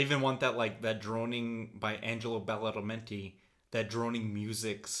good. I even want that droning by Angelo Badalamenti. That droning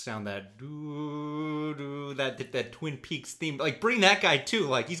music sound, that doo-doo, that Twin Peaks theme. Like, bring that guy too.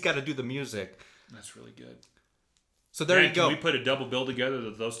 Like, he's got to do the music. That's really good. So there you go. Can we put a double bill together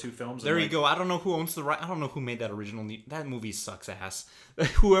of those two films? There you go. I don't know who owns the right. I don't know who made that original. That movie sucks ass.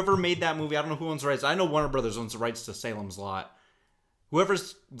 Whoever made that movie, I don't know who owns the rights. I know Warner Brothers owns the rights to Salem's Lot.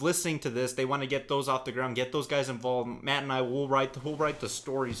 Whoever's listening to this, they want to get those off the ground. Get those guys involved. Matt and I will write the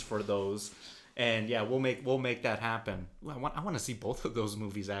stories for those. And yeah, we'll make that happen. I want to see both of those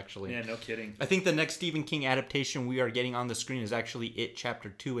movies, actually. Yeah, no kidding. I think the next Stephen King adaptation we are getting on the screen is actually It Chapter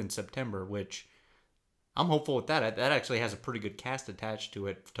 2 in September, which I'm hopeful with that. That actually has a pretty good cast attached to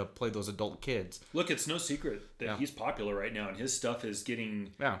it to play those adult kids. Look, it's no secret that he's popular right now, and his stuff is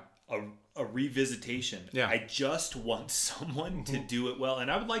getting a revisitation. Yeah. I just want someone to do it well.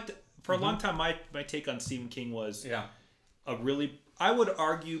 And I would like to, for a long time, my take on Stephen King was I would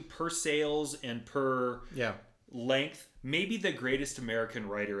argue per sales and per length, maybe the greatest American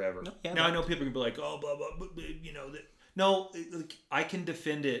writer ever. Now, I know people can be like, oh, blah, blah, blah, you know. No, I can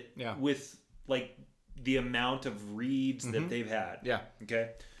defend it with, like, the amount of reads that they've had. Yeah.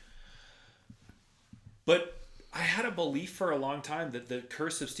 Okay? But I had a belief for a long time that the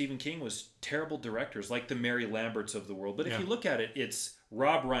curse of Stephen King was terrible directors, like the Mary Lamberts of the world. But if you look at it, it's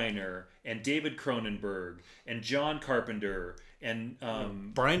Rob Reiner and David Cronenberg and John Carpenter and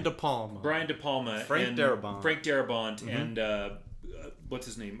Brian De Palma, Frank Darabont, and what's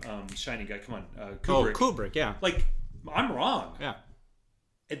his name? Shining guy. Come on, Kubrick. Kubrick. Yeah. Like, I'm wrong. Yeah.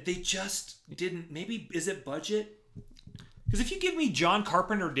 They just didn't. Maybe is it budget? Because if you give me John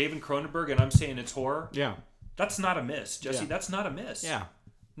Carpenter or David Cronenberg and I'm saying it's horror, that's not a miss, Jesse. That's not a miss. Yeah.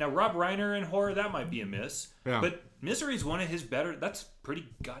 Now Rob Reiner in horror, that might be a miss. Yeah. But Misery is one of his better. That's pretty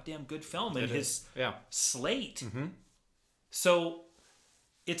goddamn good film in his slate. Mm-hmm. So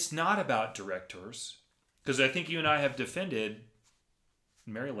it's not about directors, because I think you and I have defended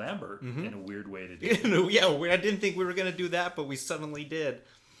Mary Lambert in a weird way today. I didn't think we were gonna do that, but we suddenly did.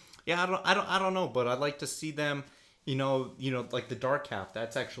 Yeah, I don't know, but I'd like to see them. You know, like The Dark Half.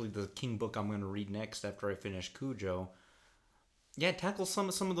 That's actually the King book I'm going to read next after I finish Cujo. Yeah, tackle some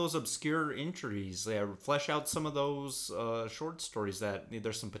of those obscure injuries. Yeah, flesh out some of those short stories that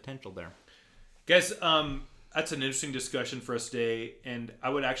there's some potential there. Guys, that's an interesting discussion for us today, and I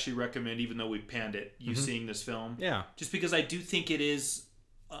would actually recommend, even though we panned it, you seeing this film. Yeah. Just because I do think it is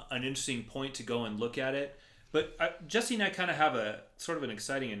an interesting point to go and look at it. But Jesse and I kind of have a sort of an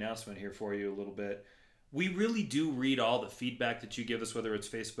exciting announcement here for you a little bit. We really do read all the feedback that you give us, whether it's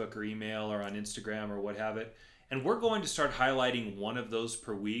Facebook or email or on Instagram or what have it. And we're going to start highlighting one of those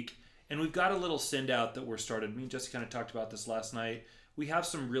per week. And we've got a little send out that we're started. Me and Jesse kind of talked about this last night. We have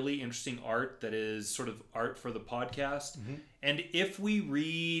some really interesting art that is sort of art for the podcast. Mm-hmm. And if we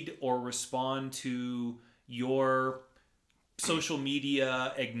read or respond to your social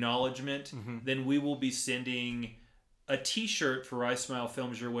media acknowledgement, then we will be sending a t-shirt for I Smile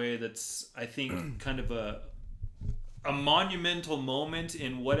Films your way. That's, I think, kind of a monumental moment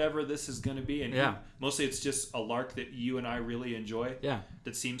in whatever this is going to be. And mostly it's just a lark that you and I really enjoy. Yeah.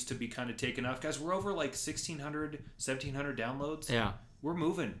 That seems to be kind of taken off. Guys, we're over like 1,600, 1,700 downloads. Yeah. We're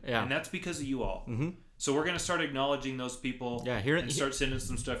moving. Yeah. And that's because of you all. Mm-hmm. So we're going to start acknowledging those people and start sending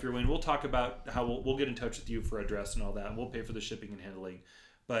some stuff your way. And we'll talk about how we'll get in touch with you for address and all that. And we'll pay for the shipping and handling.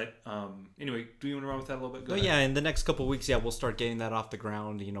 But anyway, do you want to run with that a little bit? Go ahead. Yeah, in the next couple of weeks, we'll start getting that off the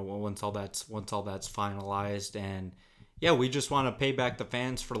ground. Once all that's finalized, and we just want to pay back the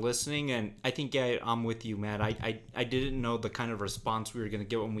fans for listening. And I think I'm with you, Matt. I didn't know the kind of response we were going to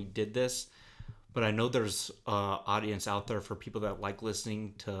get when we did this, but I know there's audience out there for people that like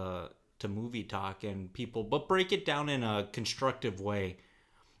listening to movie talk and people, but break it down in a constructive way.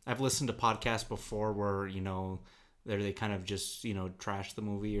 I've listened to podcasts before where they kind of just trash the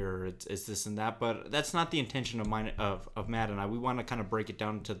movie or it's this and that, but that's not the intention of mine of Matt and I. We want to kind of break it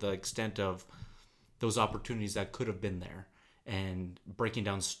down to the extent of those opportunities that could have been there and breaking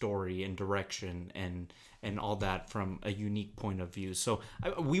down story and direction and all that from a unique point of view. So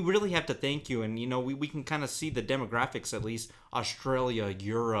we really have to thank you, and we can kind of see the demographics, at least Australia,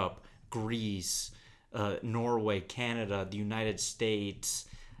 Europe, Greece, Norway, Canada, the United States.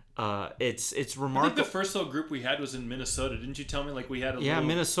 It's remarkable. I think the first little group we had was in Minnesota. Didn't you tell me we had a little...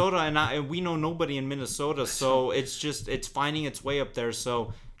 Minnesota, and we know nobody in Minnesota, so it's finding its way up there.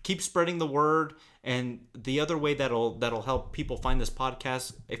 So keep spreading the word. And the other way that'll help people find this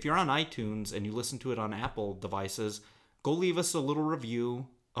podcast, if you're on iTunes and you listen to it on Apple devices, go leave us a little review,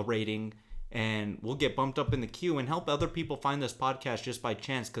 a rating, and we'll get bumped up in the queue and help other people find this podcast just by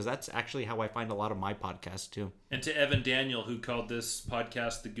chance, because that's actually how I find a lot of my podcasts too. And to Evan Daniel, who called this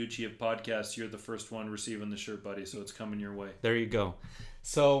podcast the Gucci of podcasts, you're the first one receiving the shirt, buddy, so it's coming your way. There you go.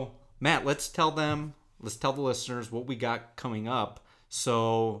 So, Matt, let's tell the listeners what we got coming up.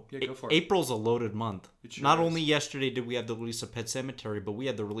 So, go for it. April's a loaded month. Sure Not is. only yesterday did we have the release of Pet Sematary, but we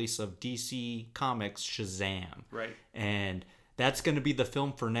had the release of DC Comics Shazam. Right. And that's going to be the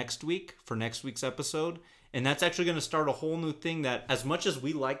film for next week's episode. And that's actually going to start a whole new thing that, as much as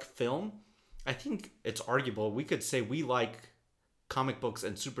we like film, I think it's arguable. We could say we like comic books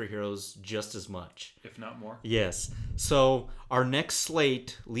and superheroes just as much, if not more. Yes. So our next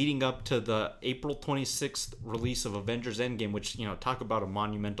slate leading up to the April 26th release of Avengers Endgame, which, talk about a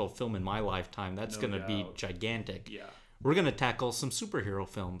monumental film in my lifetime. That's going to be gigantic. Yeah. We're going to tackle some superhero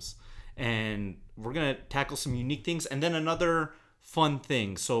films, and we're going to tackle some unique things, and then another fun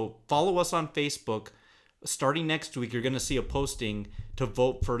thing. So follow us on Facebook. Starting next week, you're going to see a posting to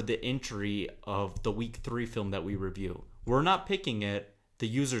vote for the entry of the week 3 film that we review. We're not picking it. The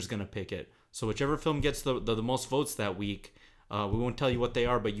user's going to pick it. So whichever film gets the most votes that week, we won't tell you what they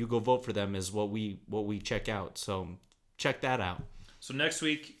are, but you go vote for them is what we check out. So check that out. So next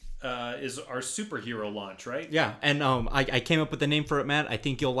week is our superhero launch, right? Yeah, and I came up with a name for it, Matt. I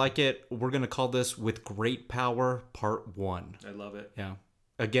think you'll like it. We're going to call this With Great Power Part 1. I love it. Yeah.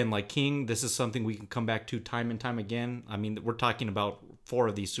 Again, like King, this is something we can come back to time and time again. I mean, we're talking about 4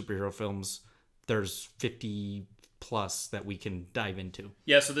 of these superhero films. There's 50 plus that we can dive into.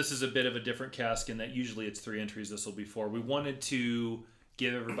 Yeah, so this is a bit of a different cask in that usually it's 3 entries. This will be 4. We wanted to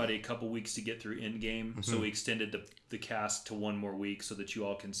give everybody a couple weeks to get through Endgame, so we extended the cask to 1 more week so that you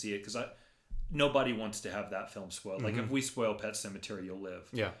all can see it, because nobody wants to have that film spoiled. Like, if we spoil Pet Sematary, you'll live.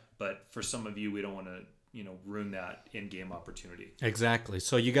 Yeah. But for some of you, we don't want to ruin that Endgame opportunity. Exactly.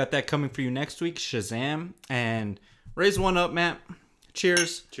 So you got that coming for you next week, Shazam. And raise one up, Matt.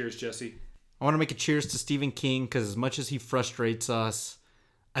 Cheers. Cheers, Jesse. I want to make a cheers to Stephen King, because as much as he frustrates us,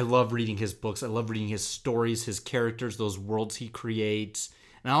 I love reading his books. I love reading his stories, his characters, those worlds he creates.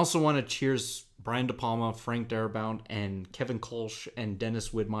 And I also want to cheers Brian De Palma, Frank Darabont, and Kevin Kolsch and Dennis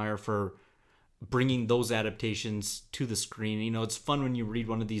Widmeyer for bringing those adaptations to the screen. It's fun when you read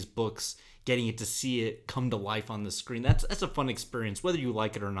one of these books, getting it to see it come to life on the screen. That's a fun experience, whether you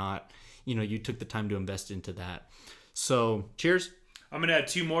like it or not. You took the time to invest into that. So, cheers. I'm going to add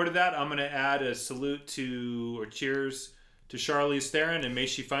 2 more to that. I'm going to add a salute or cheers to Charlize Theron, and may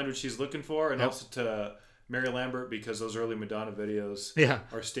she find what she's looking for, and also to Mary Lambert, because those early Madonna videos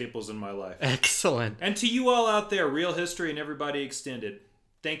are staples in my life. Excellent. And to you all out there, Real History and everybody extended,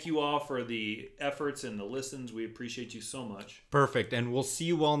 thank you all for the efforts and the listens. We appreciate you so much. Perfect. And we'll see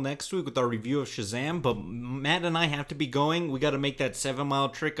you all next week with our review of Shazam. But Matt and I have to be going. We got to make that 7-mile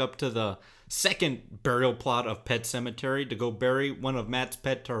trek up to the second burial plot of Pet Sematary to go bury one of Matt's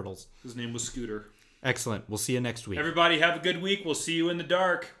pet turtles. His name was Scooter. Excellent. We'll see you next week. Everybody have a good week. We'll see you in the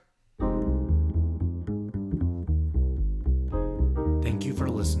dark. Thank you for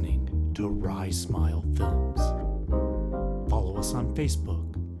listening to Rye Smile Films. Follow us on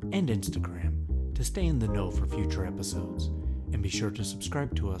Facebook and Instagram to stay in the know for future episodes. And be sure to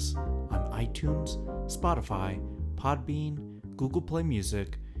subscribe to us on iTunes, Spotify, Podbean, Google Play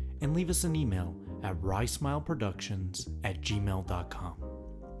Music, and leave us an email at rysmileproductions@gmail.com.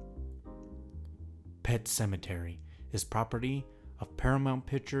 Pet Cemetery is property of Paramount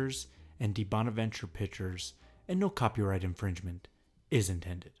Pictures and De Bonaventure Pictures, and no copyright infringement is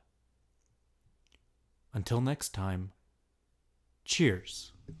intended. Until next time,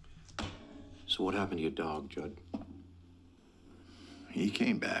 cheers. So what happened to your dog, Judd? He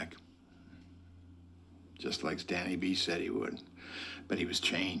came back. Just like Danny B said he would. But he was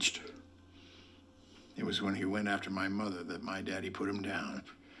changed. It was when he went after my mother that my daddy put him down.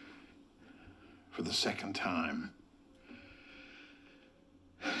 For the second time.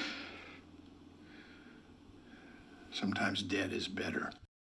 Sometimes dead is better.